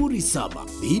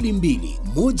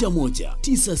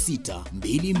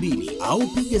 0722119622 au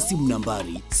piga simu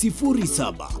nambari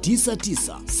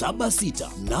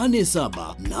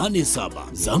 0799768787.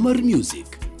 Zambar Music,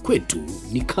 kwetu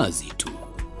ni kazi tu.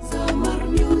 Zambar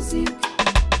Music.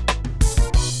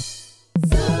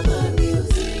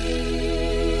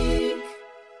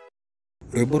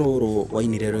 rwimbo rå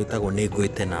wainire rwätagwo nä ngwä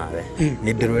te nawe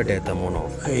nä ndä rwendete må no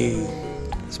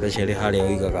especially harä a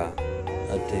oigaga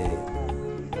atä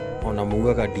ona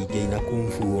mugaga ndingäina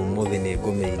kumfu må thä nä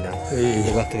ngå mä ina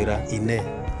å gatwä ra ine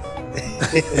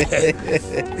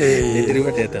nä ndä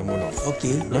rwendete må no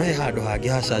no he handå hangä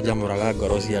hacanjamå raga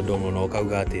ngoro cia andå må no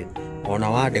kauga atä ona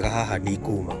wandäga haha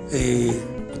ndikuma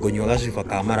ngå nyua gacuba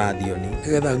ka marathioni nä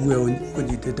getha nguo ngå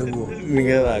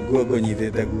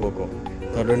nyitä te guoko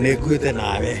tondå nä nguä te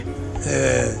nawe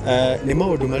nä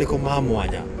maå ndå marä kå ma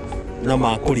mwanya na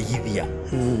ma kå rigithia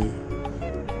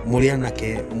må rä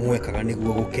anake mwekaga nä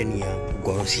guo gå kenia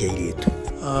ngoro cia irä tu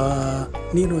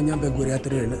niä no nyambe ngwä re atä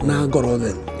rä na ngoro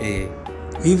theru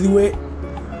ithuä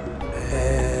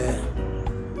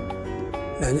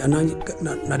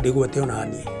na ndä gwete ona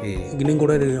niä ngä nä ngå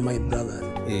rerere my brothers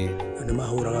na nä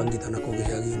mahå raga ngita na kå gä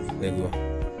cagi-inä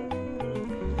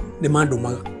nä mandå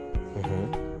maga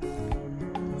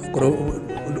korwo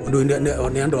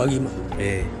nä andå agima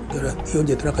io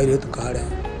njä tä ra kairä tu karä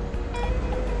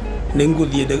nä ngå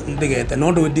thiä ndägete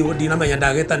no ndinamenya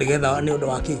ndageta nä getha nä å ndå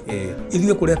wakä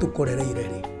ithuä kå rä a tå korereire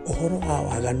rä å horo wa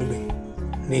waganu rä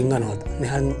nä ng'ano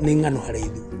harä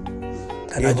ithu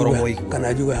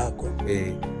kana njuge hakwa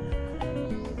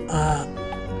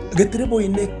gä tirä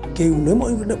må-inä kä u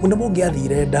nä må ngä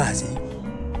athire ndaci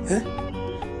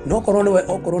no korwo nä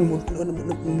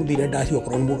må thire ndaci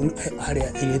okorwo harä a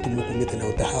irä tu må kumä te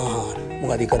naå te haha må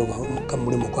gathiä karuga kamå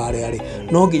rä må karä arä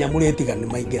no nginya må rä tigana nä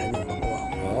maingä ra nyåmba kwao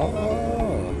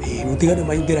må tigane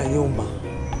maingä ra nyåmba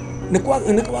nä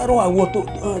kwarogagwo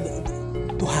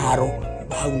tå haro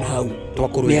hau na hau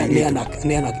makä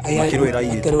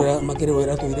rå ä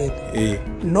ra tå irä tu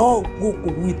no gå kå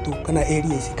gwitå kana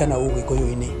ici kana å gä kå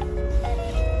yå-inä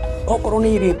okorwo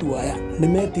nä irä tu aya nä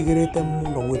metigä rä te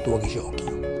må no gwä two gä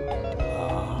cokio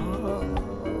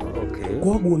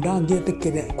koguo ndangä tä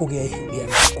kä re kå gä a ihia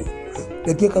naku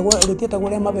rä tiätagwo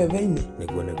rä a mabebe-inä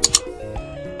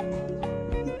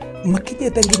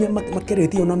makinyä te nginya makä rä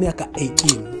tie ona mä aka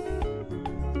 18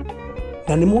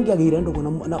 na nä må ngä agä ire ndå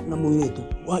na må irä tu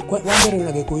wambere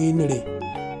na gä kå yå-inä rä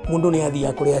må ndå nä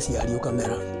athiaga kå rä aciari å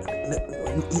kamera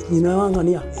nyina wa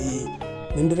ng'ania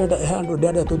nä ndä renda handå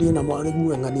ndärenda tå thiä na mwarä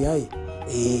gue ng'ania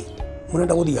må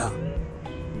renda gå thiä ha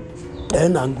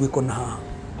ena nguä ko na haha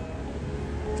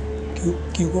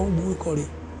kiuga å nguä ko rä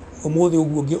å må thä å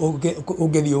guo å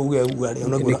ngä thiä å geugua rä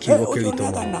onagana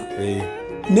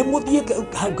nä må thiä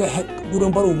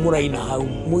rå må raina hau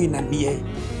må inanie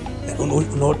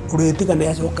å rä tigane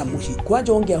acoka må ciĩ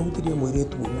kwanja å ngä ahutirie må irä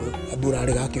tu å mwe andå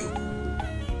rarä gakä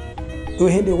o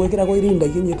hä ndä å gwä kä ragwo irinda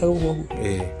ingä nyä tagwo guo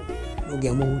å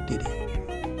ngä amå hutirie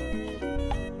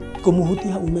kå må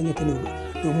hutia hau menyeke nä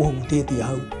å må hutä tie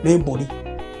hau nä mbå ri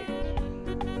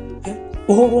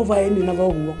å hå rwo baeni na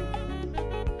thoguo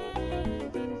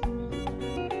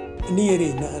niä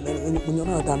rä må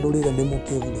nyonaga ta ndå rä re ndä må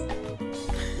kä gu rä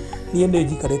niä nä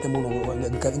njikarä te må no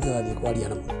ngägathiä kwaria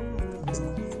na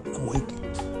må hiki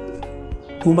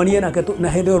kumanie nake na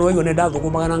hä ndä ä yo rwaigua nä ndathå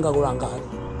kå maga na ngagå ra ngari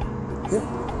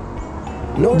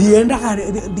ndiendaga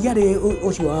ndiarä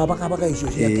å cio wa bakabaka icio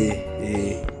ciake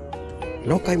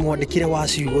no kai mwandä kä re wa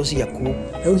ciugo ciaku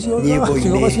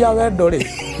ciugo cia wendo rä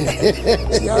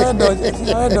cia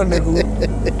wendo nä gu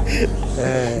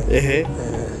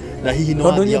na hihi no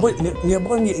tondå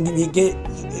nyämbo nyingä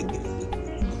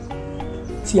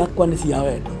ciakwa nä cia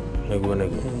wendo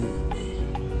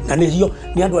na nä cio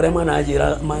nä andå arä a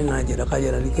mananjä ra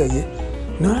kanjä ra rikaie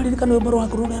nä raririkana rwä mbo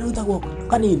rwaku rå rä a rwätagwo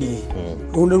kanini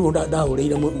rå nä ruo ndahå rä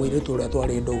ire må irä tu å rä a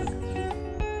twarä ndå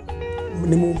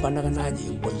nä må mbanaga na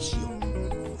njä mbo icio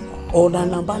ona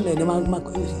namba nene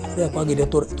rä a kwagä rä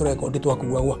tå rekondi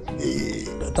twakuagwa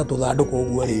ta tå thandå ka å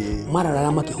guo rä mararara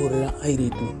makä hå rä ra airä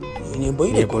tu nyä mbo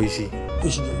icio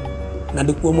na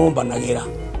nä kuo mombanagä ra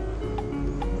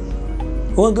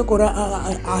ngä kora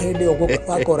ahä ndä o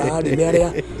akora harä nä arä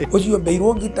a å cio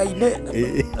mbeirwo ngita-inä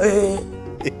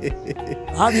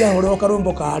athiä ahå rä o karwä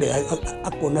mbo karä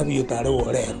akona biå tarä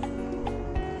worero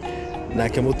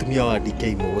nake må tumia wa DK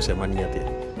må gå cemania atä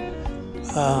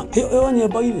ä yo nyä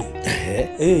mbo-inä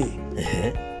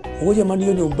å gå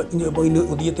cemanio nyä mbo-inä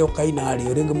å thiä te å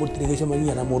kainarä rä ngä må tirä gä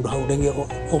cemania na må ndå hau renge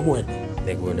o mwenda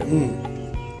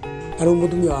arä u må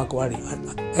tumia wakwa rä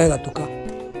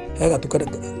egatuka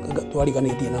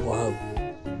twariganä tie nako hau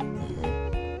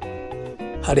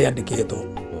harä andä kä two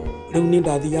rä u nä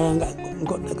ndathiaga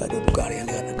tukarä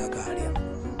nä kakarä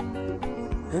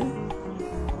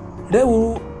rä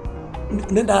u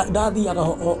nä ndathiaga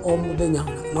o må thenya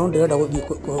no ndä renda gå thiä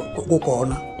gå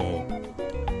kona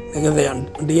nä getha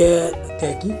ndie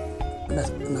keki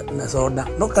na soda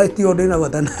no kaä tio ndä na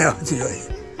bata nayo cio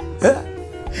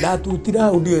ndatutire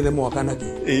hau ndiå nä mwaka nakä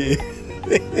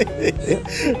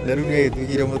na rä u nä agä tuä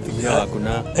kire må tumia waku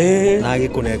na agä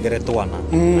kå nengere twana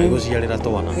na gå ciarä ra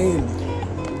twana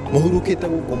må hurũkä te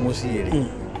gå kå må ciä rä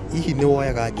hihi nä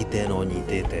woyaga ngita ä no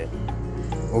nyitä te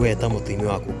å geta må tumia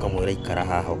waku kamwä ra ikara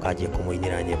haha å kanjia kå må inä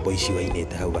ra nyä mbo ici wainä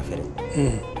te hau gabere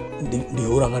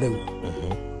ndiå raga rä u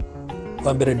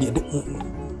wa mbere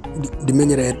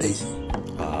ndimenyerete ici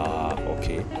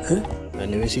na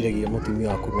nä wä ciragia må tumia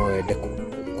waku no wende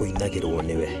kå inagä rwo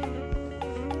nä we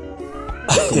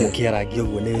kå må kä arangia å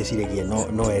guo nä wä ciragia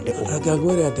no wende reke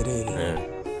ngwä re atä rä rä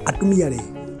atumia rä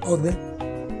othe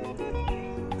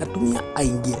atumia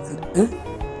aingä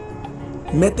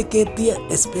metä kä tie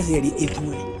especially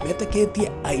ithuä metä kä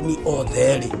tie aini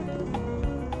othe rä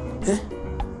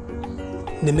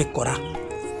nä mä kora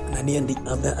na nä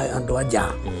andå anja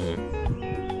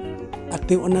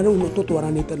ona rä u no tå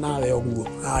twaranä te nawe å guo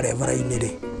harä a bara-inä rä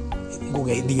ngå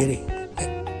geithie rä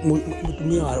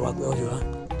mutumia wakwe ucio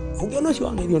ungiona ucio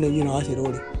wangerio nĩ nyina wa Cirũ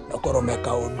rĩ okorwo me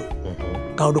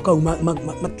kaũndũ kau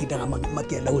matindaga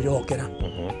makĩenda gũcokera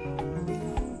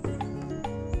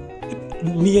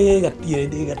niĩ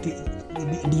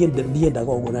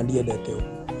ndiendaga ũguo na ndiendete ũguo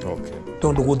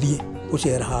tondũ gũthiĩ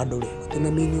gũcera handũ rĩ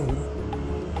ũtĩmenye ũguo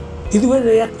ithuĩ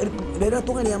rĩrĩa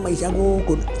tũgeria maica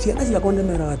gũkũ ciana ciakwa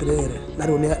ndĩmeraga atĩrĩrĩ na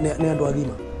rĩu nĩ andũ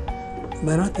agima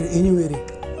mera atĩrĩ inyuĩ rĩ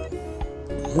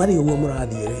mwathi ũguo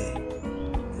mũrathiĩ rĩ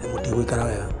mũtigũikara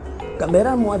wega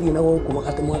kamera mwathi na gũkũ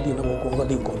atĩ mwathi na gũkũ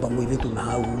ũgathiĩ ũkomba mũirĩtu na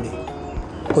hau rĩ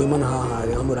koima na haha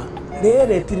rĩ amũra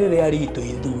rĩrĩ ti rĩrĩa ritũ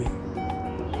ithuĩ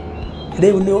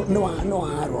rĩu nĩ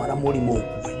warwara mũrimũ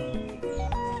ũkue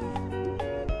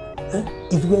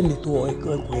ithuĩ nĩ tuoĩ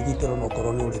kwĩgitĩra na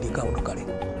ũkorwo nĩ ũrĩthi kaũndũ karĩ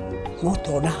no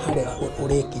tona harĩa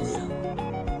ũrĩkinyĩra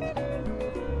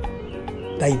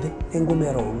ta ithe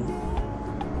nĩngũmera ũguo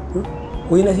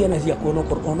wĩna ciana ciaku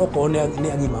onokorwo nĩ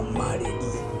agima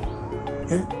marĩndie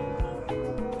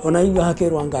ona igua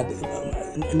hakĩrwo anga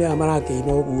nĩ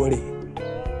marakĩina ũguo rĩ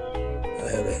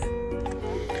wewe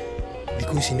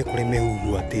thikũ ici nĩ kũrĩ mĩhuhu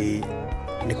atĩ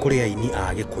nĩ kũrĩ aini a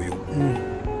Gĩkũyũ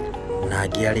na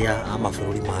angĩ arĩa a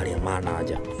mabũrũri marĩa ma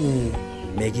nanja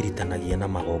megiritanagia na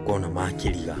magongona ma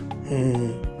kĩriga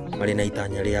marĩ na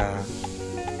itanya rĩa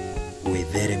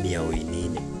gwĩtheremia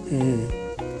ũini-inĩ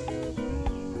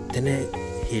tene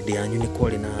hĩndĩ yanyu nĩ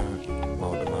kwarĩ na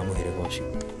maũndũ ma mũhĩrĩga ũcio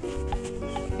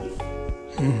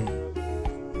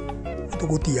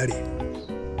tũgũtiarĩ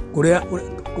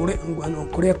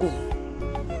kũrĩa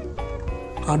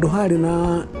handũ harĩ na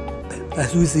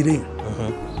Suisi rĩ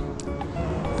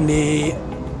nĩ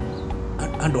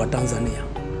andũ a Tanzania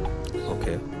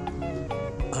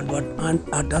andũ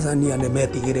a Tanzania nĩ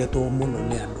metigĩrĩtwo mũno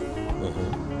nĩ andũ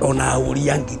ona ahũri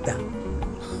a ngita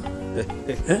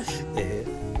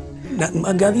na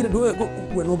angĩathire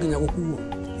we no nginya gũkuo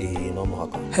no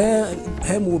mũhaka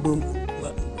he mũndũ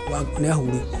nĩ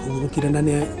ahurũkire na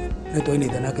nĩ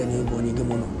twainĩte nake nyĩmbo nyingĩ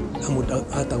mũno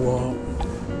atagwo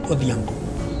Odhiambo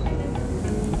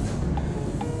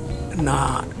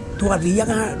na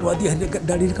twathiaga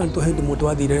ndaririkana hĩndĩ mwe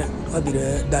twathire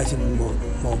ndaci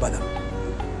Mombatha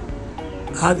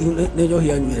nĩ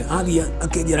njohi anyuire athiĩ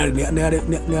akĩnjĩra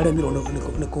nĩ aremirwo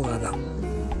nĩ kũgatha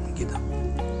ngita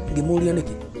ngĩmũria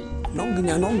nĩkĩ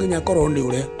no nginya korwo nĩ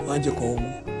ũrĩa wanjĩka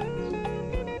ũguo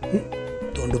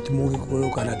tondũ ti Mũgĩkũyũ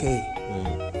kana kĩ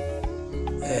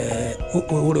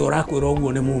ũrĩa ũrakwĩra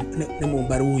ũguo nĩ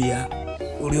Mũmbaruya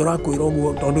ũrĩa ũrakwĩra ũguo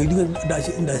tondũ ithuĩ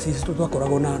ndaci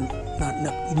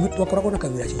twakoragwo na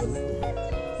kabira ciothe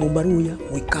Mũmbaruya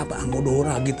Mũikamba mũndũ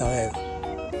ũhũraga ngita wega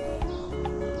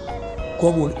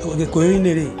koguo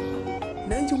Gĩkũyũ-inĩ rĩ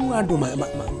nĩ njiguaga andũ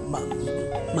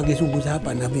magĩcunguca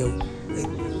hapa na vyo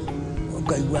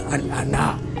ukaigua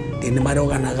ana nĩ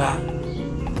maroganaga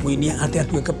mũini atĩ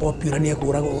atuĩke popular nĩ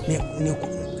ekũragwo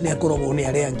nĩ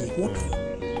arĩa angĩ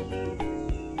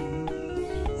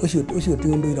ũcio ti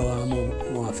ũndũire wa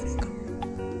Mũafrika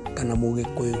kana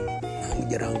Mũgĩkũyũ na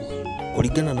Njarangu.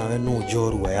 Kũringana nawe nũ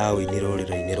njorua ya ũini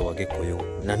rũrĩrĩ-inĩ rwa Gĩkũyũ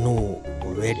na nũ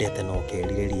wendete na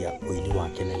ũkerirĩria ũini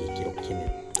wake na gĩkĩro kĩnene?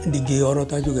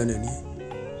 Ndingĩorota njuge nĩ niĩ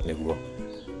nĩguo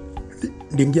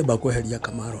ndingĩamba kweheria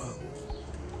Kamaru hau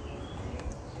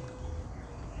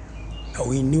na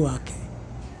ũini wake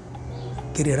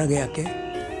kĩrĩra gĩake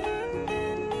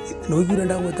no igure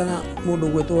ndagwĩta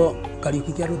mũndũ gwĩtwo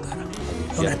Kariuki kĩa Rũtara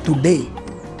ona today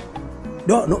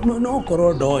no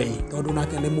korwo ndoĩ tondũ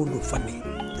nake nĩ mũndũ bani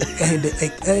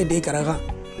hĩndĩ ikaraga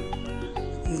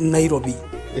Nairobi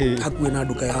hakuhĩ na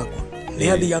nduka yakwa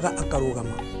nĩ athiaga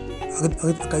akarũgama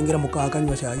akaingĩra mũkawa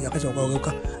akanyua cai agacoka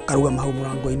gũka akarũgama hau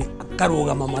mũrango-inĩ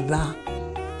akarũgama mathaa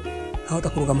ahota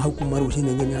kũrũgama hau kuma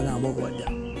rũcinĩ nginya thaa mũgwanja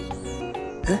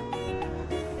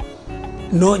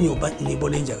no nyũmba nyĩmbo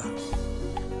nĩ njega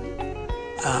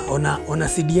ona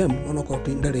CDM onokorwo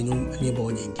ndarĩ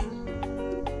nyĩmbo nyingĩ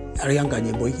arĩ anga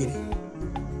nyĩmbo igĩrĩ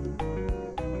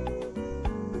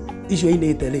icio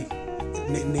ainĩte rĩ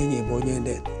nĩ nyĩmbo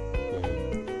nyendete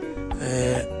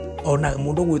ona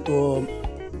mũndũ gwĩtwo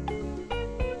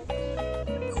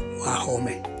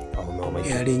Wahome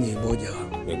arĩ nyĩmbo njega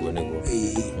nĩguo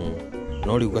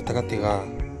no rĩu gatagatĩ ga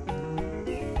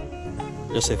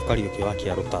Joseph Kariuki wa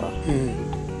kĩa Rũtara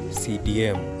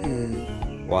CDM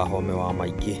Wahome wa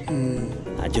maingĩ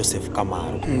na Joseph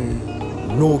Kamaru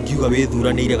no ngiuga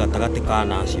wĩthuranĩire gatagatĩ ka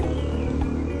nacio?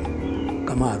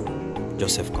 Kamaru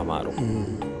Joseph Kamaru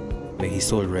may his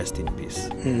soul rest in peace.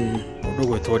 Mũndũ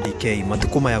gwĩtwo DK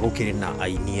matukũ maya gũkĩrĩ na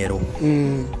aini erũ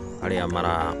arĩa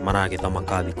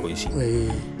maragĩthamaka thikũ ici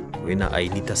kwĩna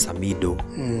aini ta Samido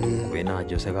kwĩna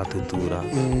Jose Gatutura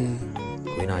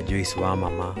kwĩna Joyce wa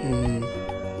mama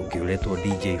ukiuretwo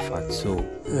DJ Fatso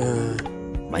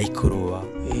Maikoroa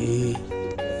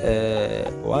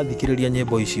wathikiriria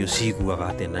nyimbo icio ciguaga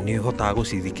atia na ni uhotaga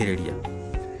gucithikiriria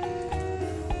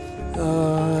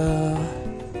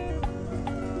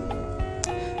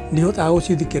ni hotaga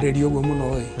gucithikiriria uguo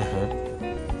muno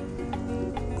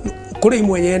kuri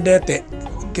imwe nyendete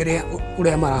kiria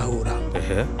uria marahura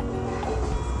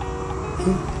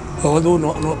although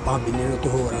no pambi ni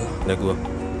tuhuraga naguo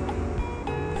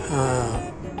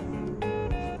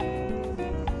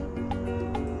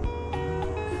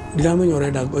ndiramenya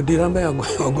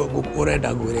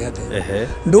urenda ngwire ate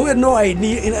nduwe no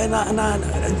aini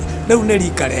riu ni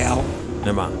rika riao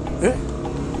nima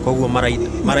koguo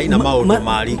maraina maundu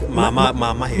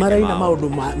ma maraina maundu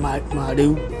ma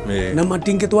riu na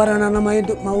matingitwarana na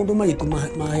maundu maitu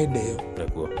ma hindi iyo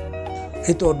naguo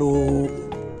ni tondu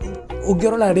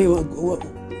ungirora riu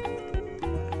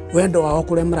wendo wao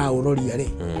kuria marauroria ri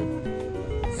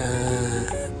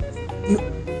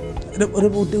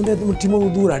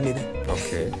timuthuranire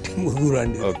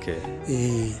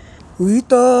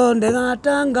wito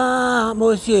ndegatanga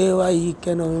mucii wa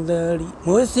ikeno theri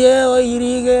mucii wa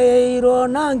irigiirwo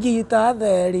na ngita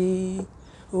theri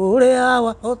uria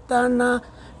wahotana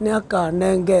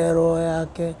niakanengerwo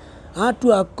yake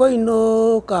atua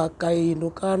koinuka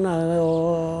kainuka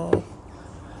nayo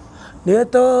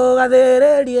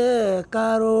nitugathiririe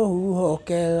karuhuho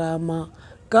kegama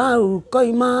kau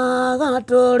koima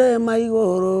gatore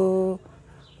maiguru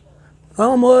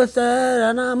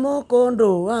omusera na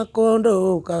mukundu wa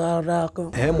kundu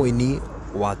kagarako he muini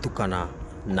watukana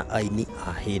na aini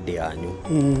a hindi yanyu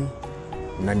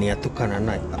na ni atukana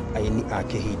na aini a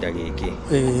kihinda giki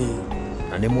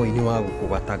na ni muini wa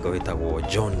gukugatanga witagwo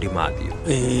John De Mathew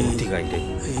tigaire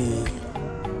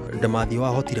De Mathew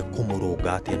wahotire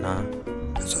kumurunga atia na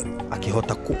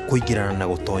akihota kuingirana na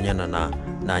gutonyana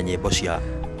na nyimbo cia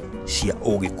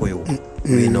Ugikuyu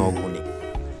wina uguni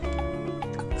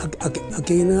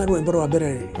akina rwimbo rwa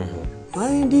mbere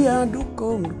maindi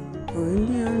anduko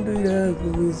maindi anduira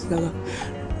kubisaga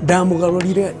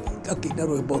ndamugarurire akina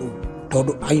rwimbo ru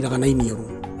tondu airaga na inioru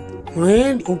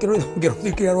maindi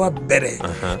ukiruthikia rwa mbere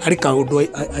ari kaundu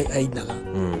ainaga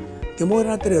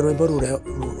kimwira atire rwimbo ru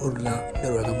rura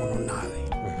ndirwega muno nawe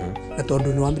na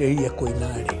tondu ni wambiririe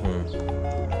kuina ri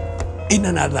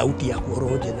ina na thauti ya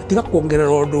kurojena tiga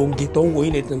kuongerera undu ungi tongu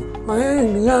inete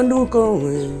maindi anduko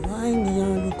maindi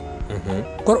anduko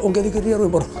kor ungethikiriria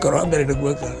rwimbo rwa mbere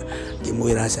niguo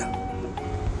kimwira aca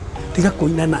tiga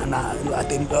kuina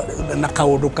na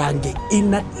kaundu kangi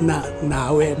ina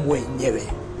nawe mwenyewe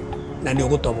na ni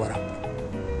ugutobora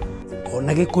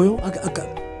ona Gikuyu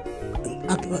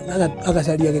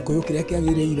agacaria Gikuyu kiria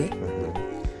kiagiriire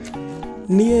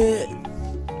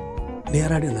ni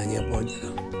araria na nyimbo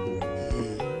njega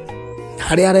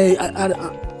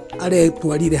haria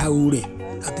twarire hau ri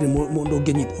atiri mundu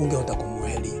ungihota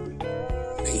kumweheria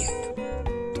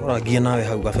turagia nawe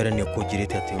hau gabere ni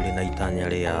ukunjirite ati uri na itanya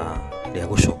ria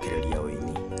gucokereria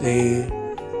uini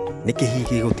niki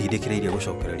hihi gutindikiriirie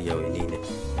gucokereria uini-ini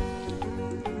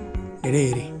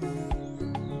riri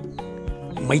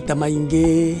maita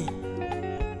maingi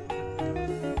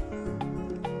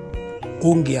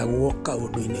ungiagwo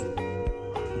kaundu-ini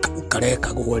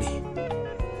karekagwo ri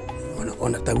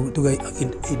ona tuga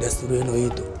industry ino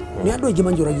yitu ni andu aingi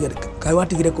manjuragia kai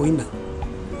watigire kuina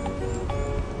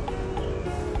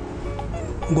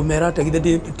ngumera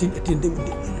atigire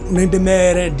ninde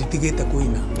mere nditigite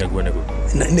kuina naguo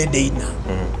ne deina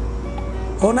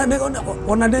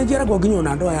ona njira go nginya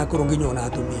ona andu aya kuru nginya ona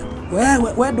atumia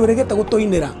we ndurigite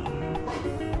gutuinira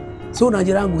so na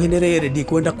njira nguhi nirere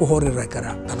ndikwenda kuhorera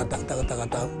kara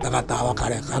tagatawa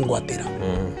kare kangwatira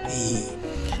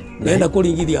nenda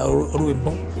kuringithia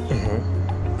rwimbo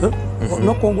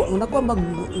no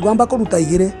kwamba kuruta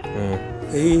igire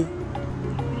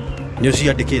ni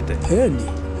uciandikite ni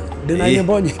ndina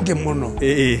nyimbo nyingi muno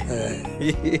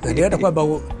ndirenda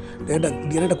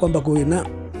kwamba kuina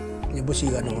nyimbo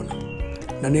cigana ona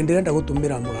na ndirenda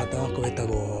gutumira murata wakwa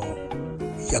wetagwo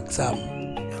Yaksam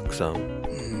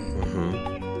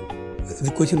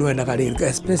thiku ici nwendaga rĩngĩ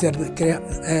especially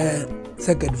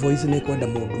second voice nĩ kwenda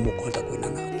mũndũ mũkũhota kuina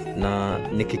nake na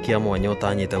nĩkĩ kĩa mwanya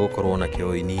ũtanyĩte gũkorwo nakĩo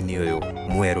ũini-inĩ ũyũ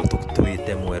mwerũ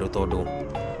twĩte mwerũ tondũ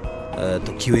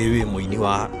tũkiũĩ wĩ mũini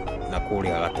wa na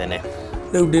kũrĩa gatene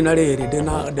rĩu ndĩna rĩrĩ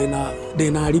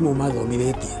ndĩna arimũ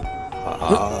mathomithĩtie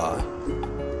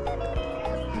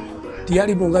ti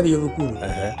arimũ ngathiĩ thukuru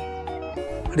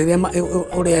rĩrĩa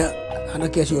ũrĩa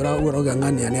anake acio ũrauga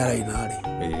ng'ania nĩ araina rĩ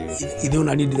ithe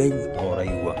ona ni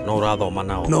ndiraigua no ũrathoma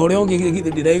nao no ũrĩa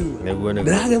ũngĩ ndiraigua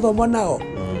ndĩragĩthoma nao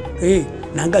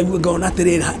na ngaigua ngona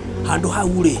atĩrĩrĩ handũ hau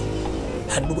rĩ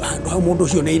handå hau må ndå å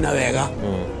cio nä ina wega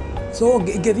so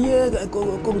ngä thiä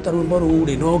kå ruta rwä mbo rå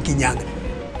rä no kinya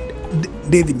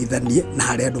ndä thimithanie na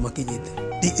harä andå makinyä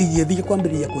te igä thiä kwambä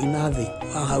rä ria kå ina thä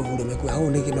hau rä me kwä hau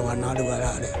nä kä noga narä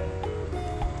wararä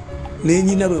nä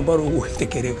nyina rwä mbo rå gwä tä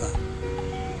kä rä ka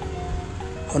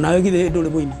onawe githä ndå rä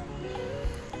må ini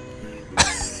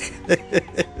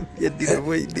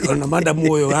ona madamu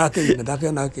å yå akäina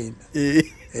ndakäona akäina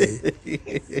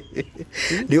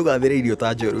nä å gathä rä irio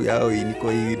ta njorå ya å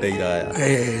kwa ihinda iraya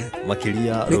makä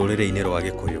ria rå rä rä-inä rwa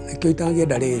gä kå yå kä o itangä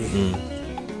enda rä rä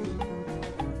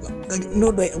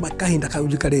no ndå kahinda kau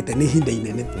njikarä te nä ihinda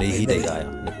inene nä ihinda iraya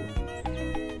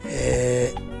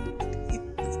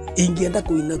ingä enda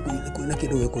kå ina kä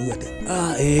ndå gä kå yu atä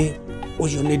å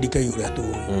cio nä ndikai å rä a tå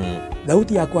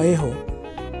thauti yakwa ä ho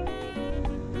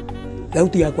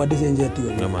thauti yakwa ndä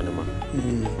cenjetio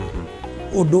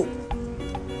å ndå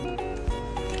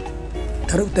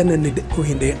tarä u tene kå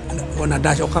hindä ona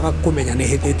ndacokaga kå menya nä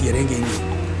hä tä tie rä ngä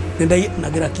nä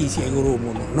ndainagä ra kicia igå rå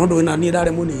må no no ndå na niä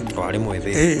ndarä må nini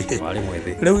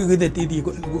rä u githä tithie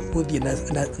gå thiä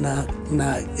na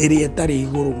ä rä etarä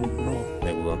igå rå må no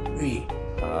näguo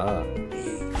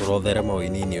å rotherema å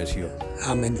inini å cio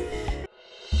amen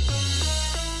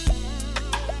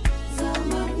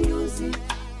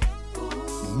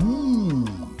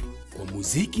kwa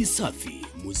muziki safi,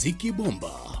 muziki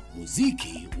bomba,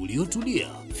 muziki uliotulia,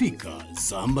 fika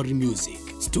Zamari Music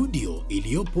studio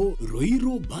iliyopo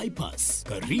Roiro Bypass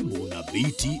karibu na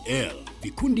BTL.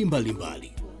 Vikundi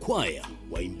mbalimbali, kwaya,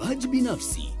 waimbaji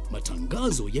binafsi,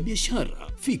 matangazo ya biashara,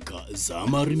 fika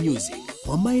Zamari Music.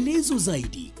 Kwa maelezo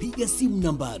zaidi piga simu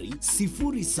nambari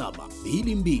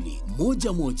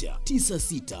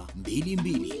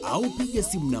 0722119622 au piga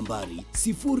simu nambari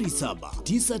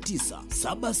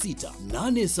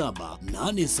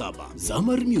 0799768787.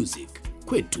 Zamari Music,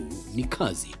 kwetu ni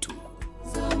kazi tu.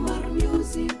 Zamari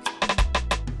Music.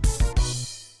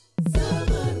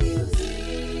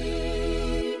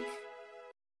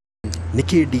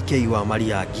 niki DK wa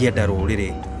Maria ngienda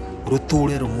ruriri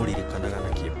ruture rumuririkanaga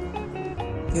nakio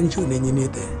ncho nä nyinä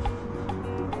te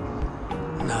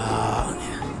na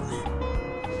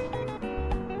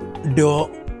ndo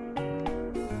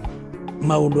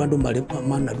maundu andu mari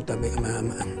manaruta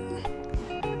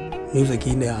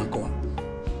music-inä yakwa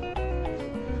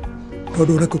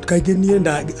tondå rä kaingä niä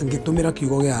ngä tå mä ra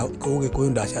kiugo gä gä kå yå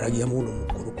ndacaragia må ndå må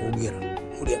kå rå kå ngä ra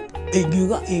å rä a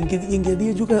ingiuga ingä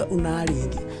thiä njuge onarä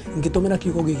ingä tå mä ra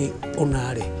kiugo gä gä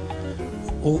onarä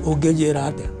å ngä njä ra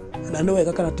atä na nä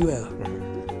wega kana ti wega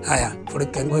haya tå rä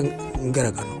ke ngå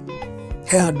ngerekano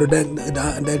he handå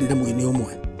nderire må ini å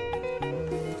mwe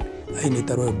ainä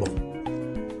te rwä mbo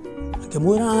kä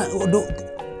mwä ra å ndå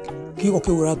kiugo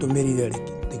kä u å ratå mä rire rä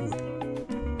tä guo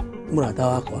må rata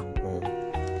wakwa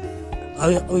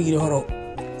oigire horo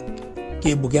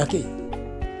kä mbå gä akä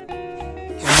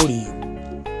kä må riå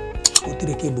gå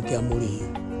tirä kä mbå kä a må riå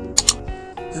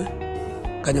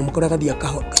kanyamå karä a gathiä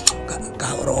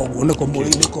kahora å guo nä ko må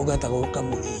riå nä ko getagwo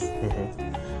kamå riå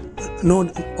no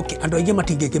andå aingä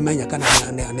matingä kä menya kana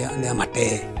nä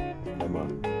amatee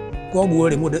koguo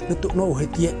rä no å hä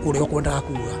tie å rä a å kwendaga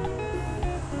kuga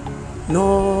no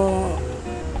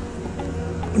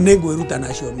nä ngwä ruta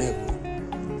nacio mekuo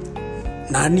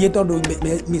na niä tondå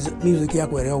music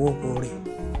yakwa ä rä a gå kå rä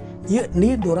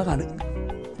niä ndå raga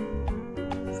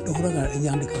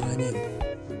nyandä kaga nyembo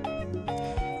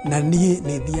na niä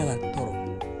nä thiaga toro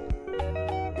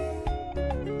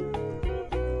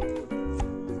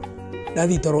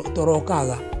ndathi toro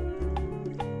kaga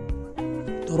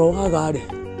rä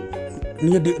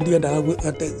niä ndiendaga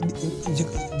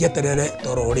njeterere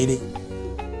toro rä rä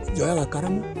njoyaga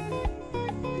karamu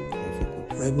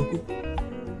ibuku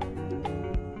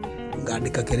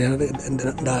ngandika kä rä a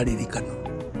ndaririkana.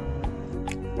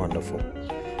 Wonderful.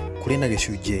 Kuri na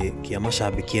gicunjĩ kĩa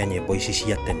macambĩki a nyĩmbo ici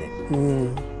cia tene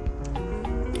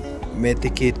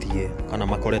metĩkĩtie kana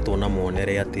makoretwo na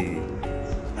muonere atĩ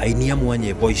aini amwe a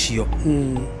nyĩmbo icio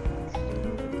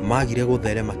magire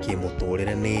gũtherema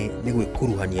kĩmũtũrĩre nĩ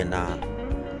gwĩkuruhania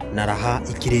na raha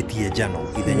ikirĩtie njano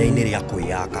ithenya-inĩ rĩa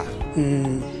kwĩyaka.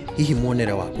 Hihi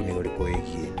muonere waku nĩ ũrĩkũ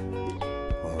wĩgiĩ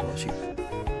ũhoro ũcio?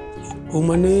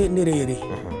 Uma nĩ rĩrĩ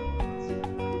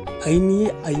aini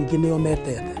aingĩ nĩo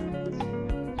metete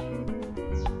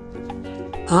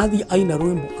athi aina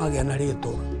rwĩmbo agĩa na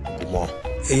rĩtwa ngumo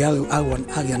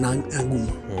agĩa na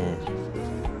ngumo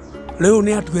rĩu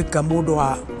nĩ atuĩka mũndũ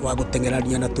wa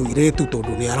gũteng'erania na tũirĩtu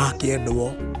tondũ nĩ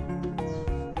arakĩendwo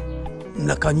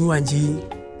na kanywanji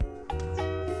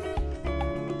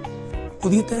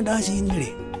ũthiĩte ndaci-inĩ rĩ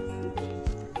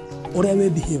ũrĩa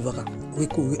wĩbihĩvaga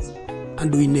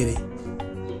andũ-inĩ rĩ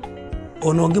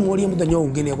ona ngĩmũria mũthenya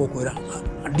ũngĩ nĩ egũkwĩra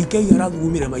DK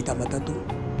arathugumire maita matatũ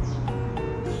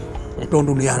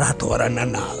tondũ nĩ aratwarana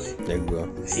nawe. Nĩguo.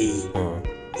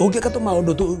 Ũngĩka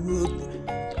tũmaũndũ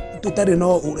tũtarĩ no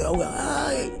ũrĩa auga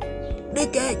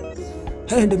DK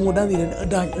he hĩndĩ mwe ndathire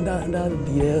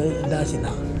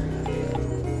ndacina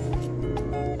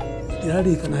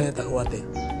ndĩraririkana hetagwo atĩa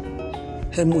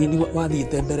he mũini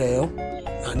wathiĩte mbere ĩyo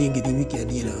na niĩ ngĩthiĩ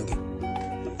wikendi ĩno ĩngĩ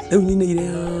rĩu nyinĩire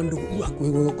andũ hakuhĩ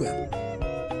gũkũya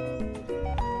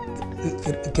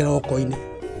kĩroko-inĩ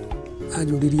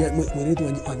anjũririe mwĩrĩtu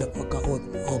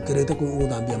okĩrĩte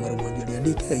gũthambia marũmũ anjũria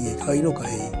DK kainũka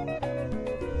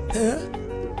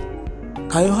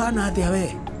kaĩ ũhana atĩa we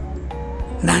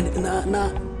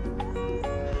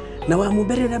na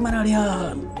wamũmbĩrĩre mararĩ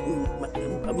haha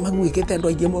magwĩkĩte andũ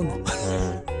aingĩ mũno.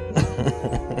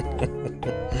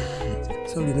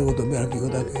 Sorry nĩ gũtũmĩra kiugo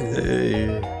ta kĩu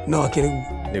no akĩrĩgu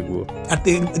nĩguo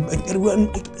atĩ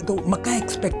maka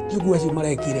expect ũguo acio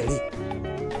marekire rĩ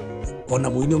ona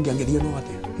mũini ũngĩ angĩria no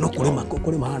atĩa no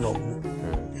kũrĩ mahana ũguo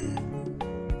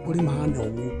kũrĩ mahana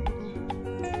ũguo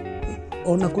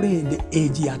ona kũrĩ hĩndĩ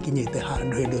age yakinyĩte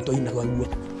handũ hĩndĩ ũtoinaga guo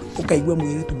ũkaigua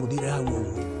mũirĩtu mũthire hau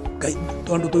ũguo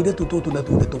tondũ tũirĩtu tũtũ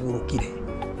natuo nĩ tũgũrũkire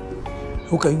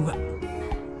ũkaigua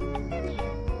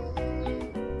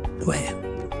we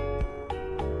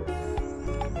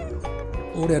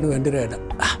ũrĩa nĩwe ndĩrenda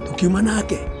tũkiuma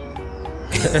nake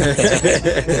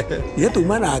ye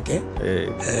tuma nake.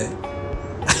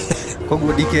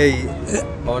 Koguo DK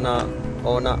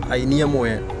ona aini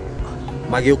amwe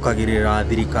magĩũkagĩrĩra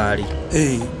thirikari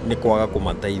nĩ kwaga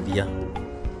kũmateithia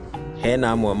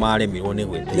hena amwe maremirwo nĩ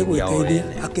gwĩteithia o ene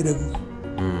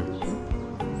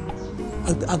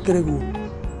akĩrĩgu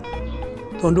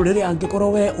tondũ rĩrĩa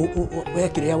angĩkorwo we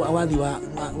kĩrĩa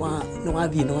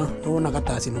wathiĩ nĩwona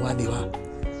gataci nĩwathiĩ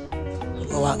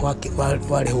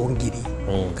warĩhwo ngiri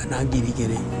kana ngiri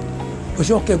igĩrĩ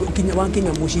ũcoke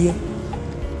wakinya mũciĩ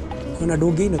ona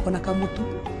ndũngĩinũka na kamũtu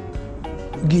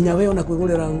nginya we ona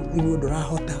kwĩgũrĩra irio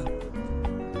ndũrahota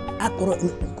akorwo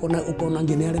ũkona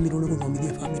nginya nĩaremirwo nĩ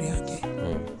gũthomithia bamĩrĩ yake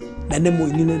na nĩ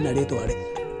mũini na rĩtwa rĩ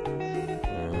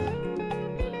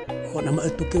ona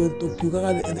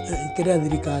tũkiugaga kĩrĩa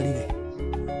thirikari rĩ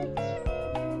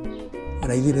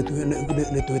ona ithuĩ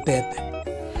nĩ twĩtete.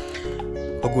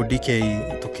 Koguo DK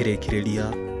tũkĩrĩkĩrĩria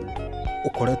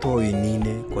ũkoretwo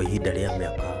wĩini-inĩ kwa ihinda rĩa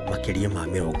mĩaka makĩria ma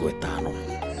 50.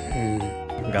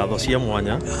 Ngatho cia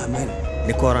mwanya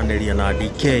nĩ kwaranĩria na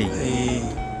DK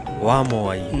wa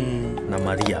Moi na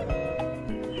Maria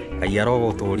Ngai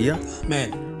arogũtũria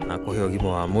na kũhe ũgima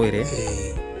wa mwĩrĩ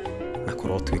na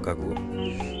kũrotwĩka guo.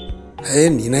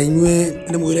 Ni na inyuĩ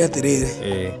nĩ mwĩre atĩrĩrĩ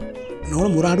no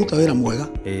mũraruta wĩra mwega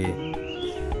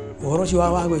ũhoro ũcio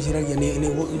wa gwĩciragia nĩ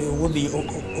ũgũthiĩ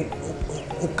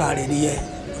ũkarĩrie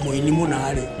mũini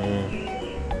mũnarĩ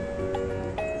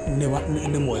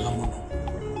nĩ mwega mũno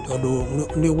tondũ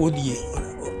nĩ ũgũthiĩ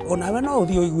onawe no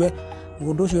ũthiĩ ũigue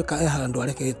mũndũ ũcio kae handũ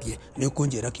areketie nĩ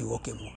ũkũnjĩra kiugo kĩmwe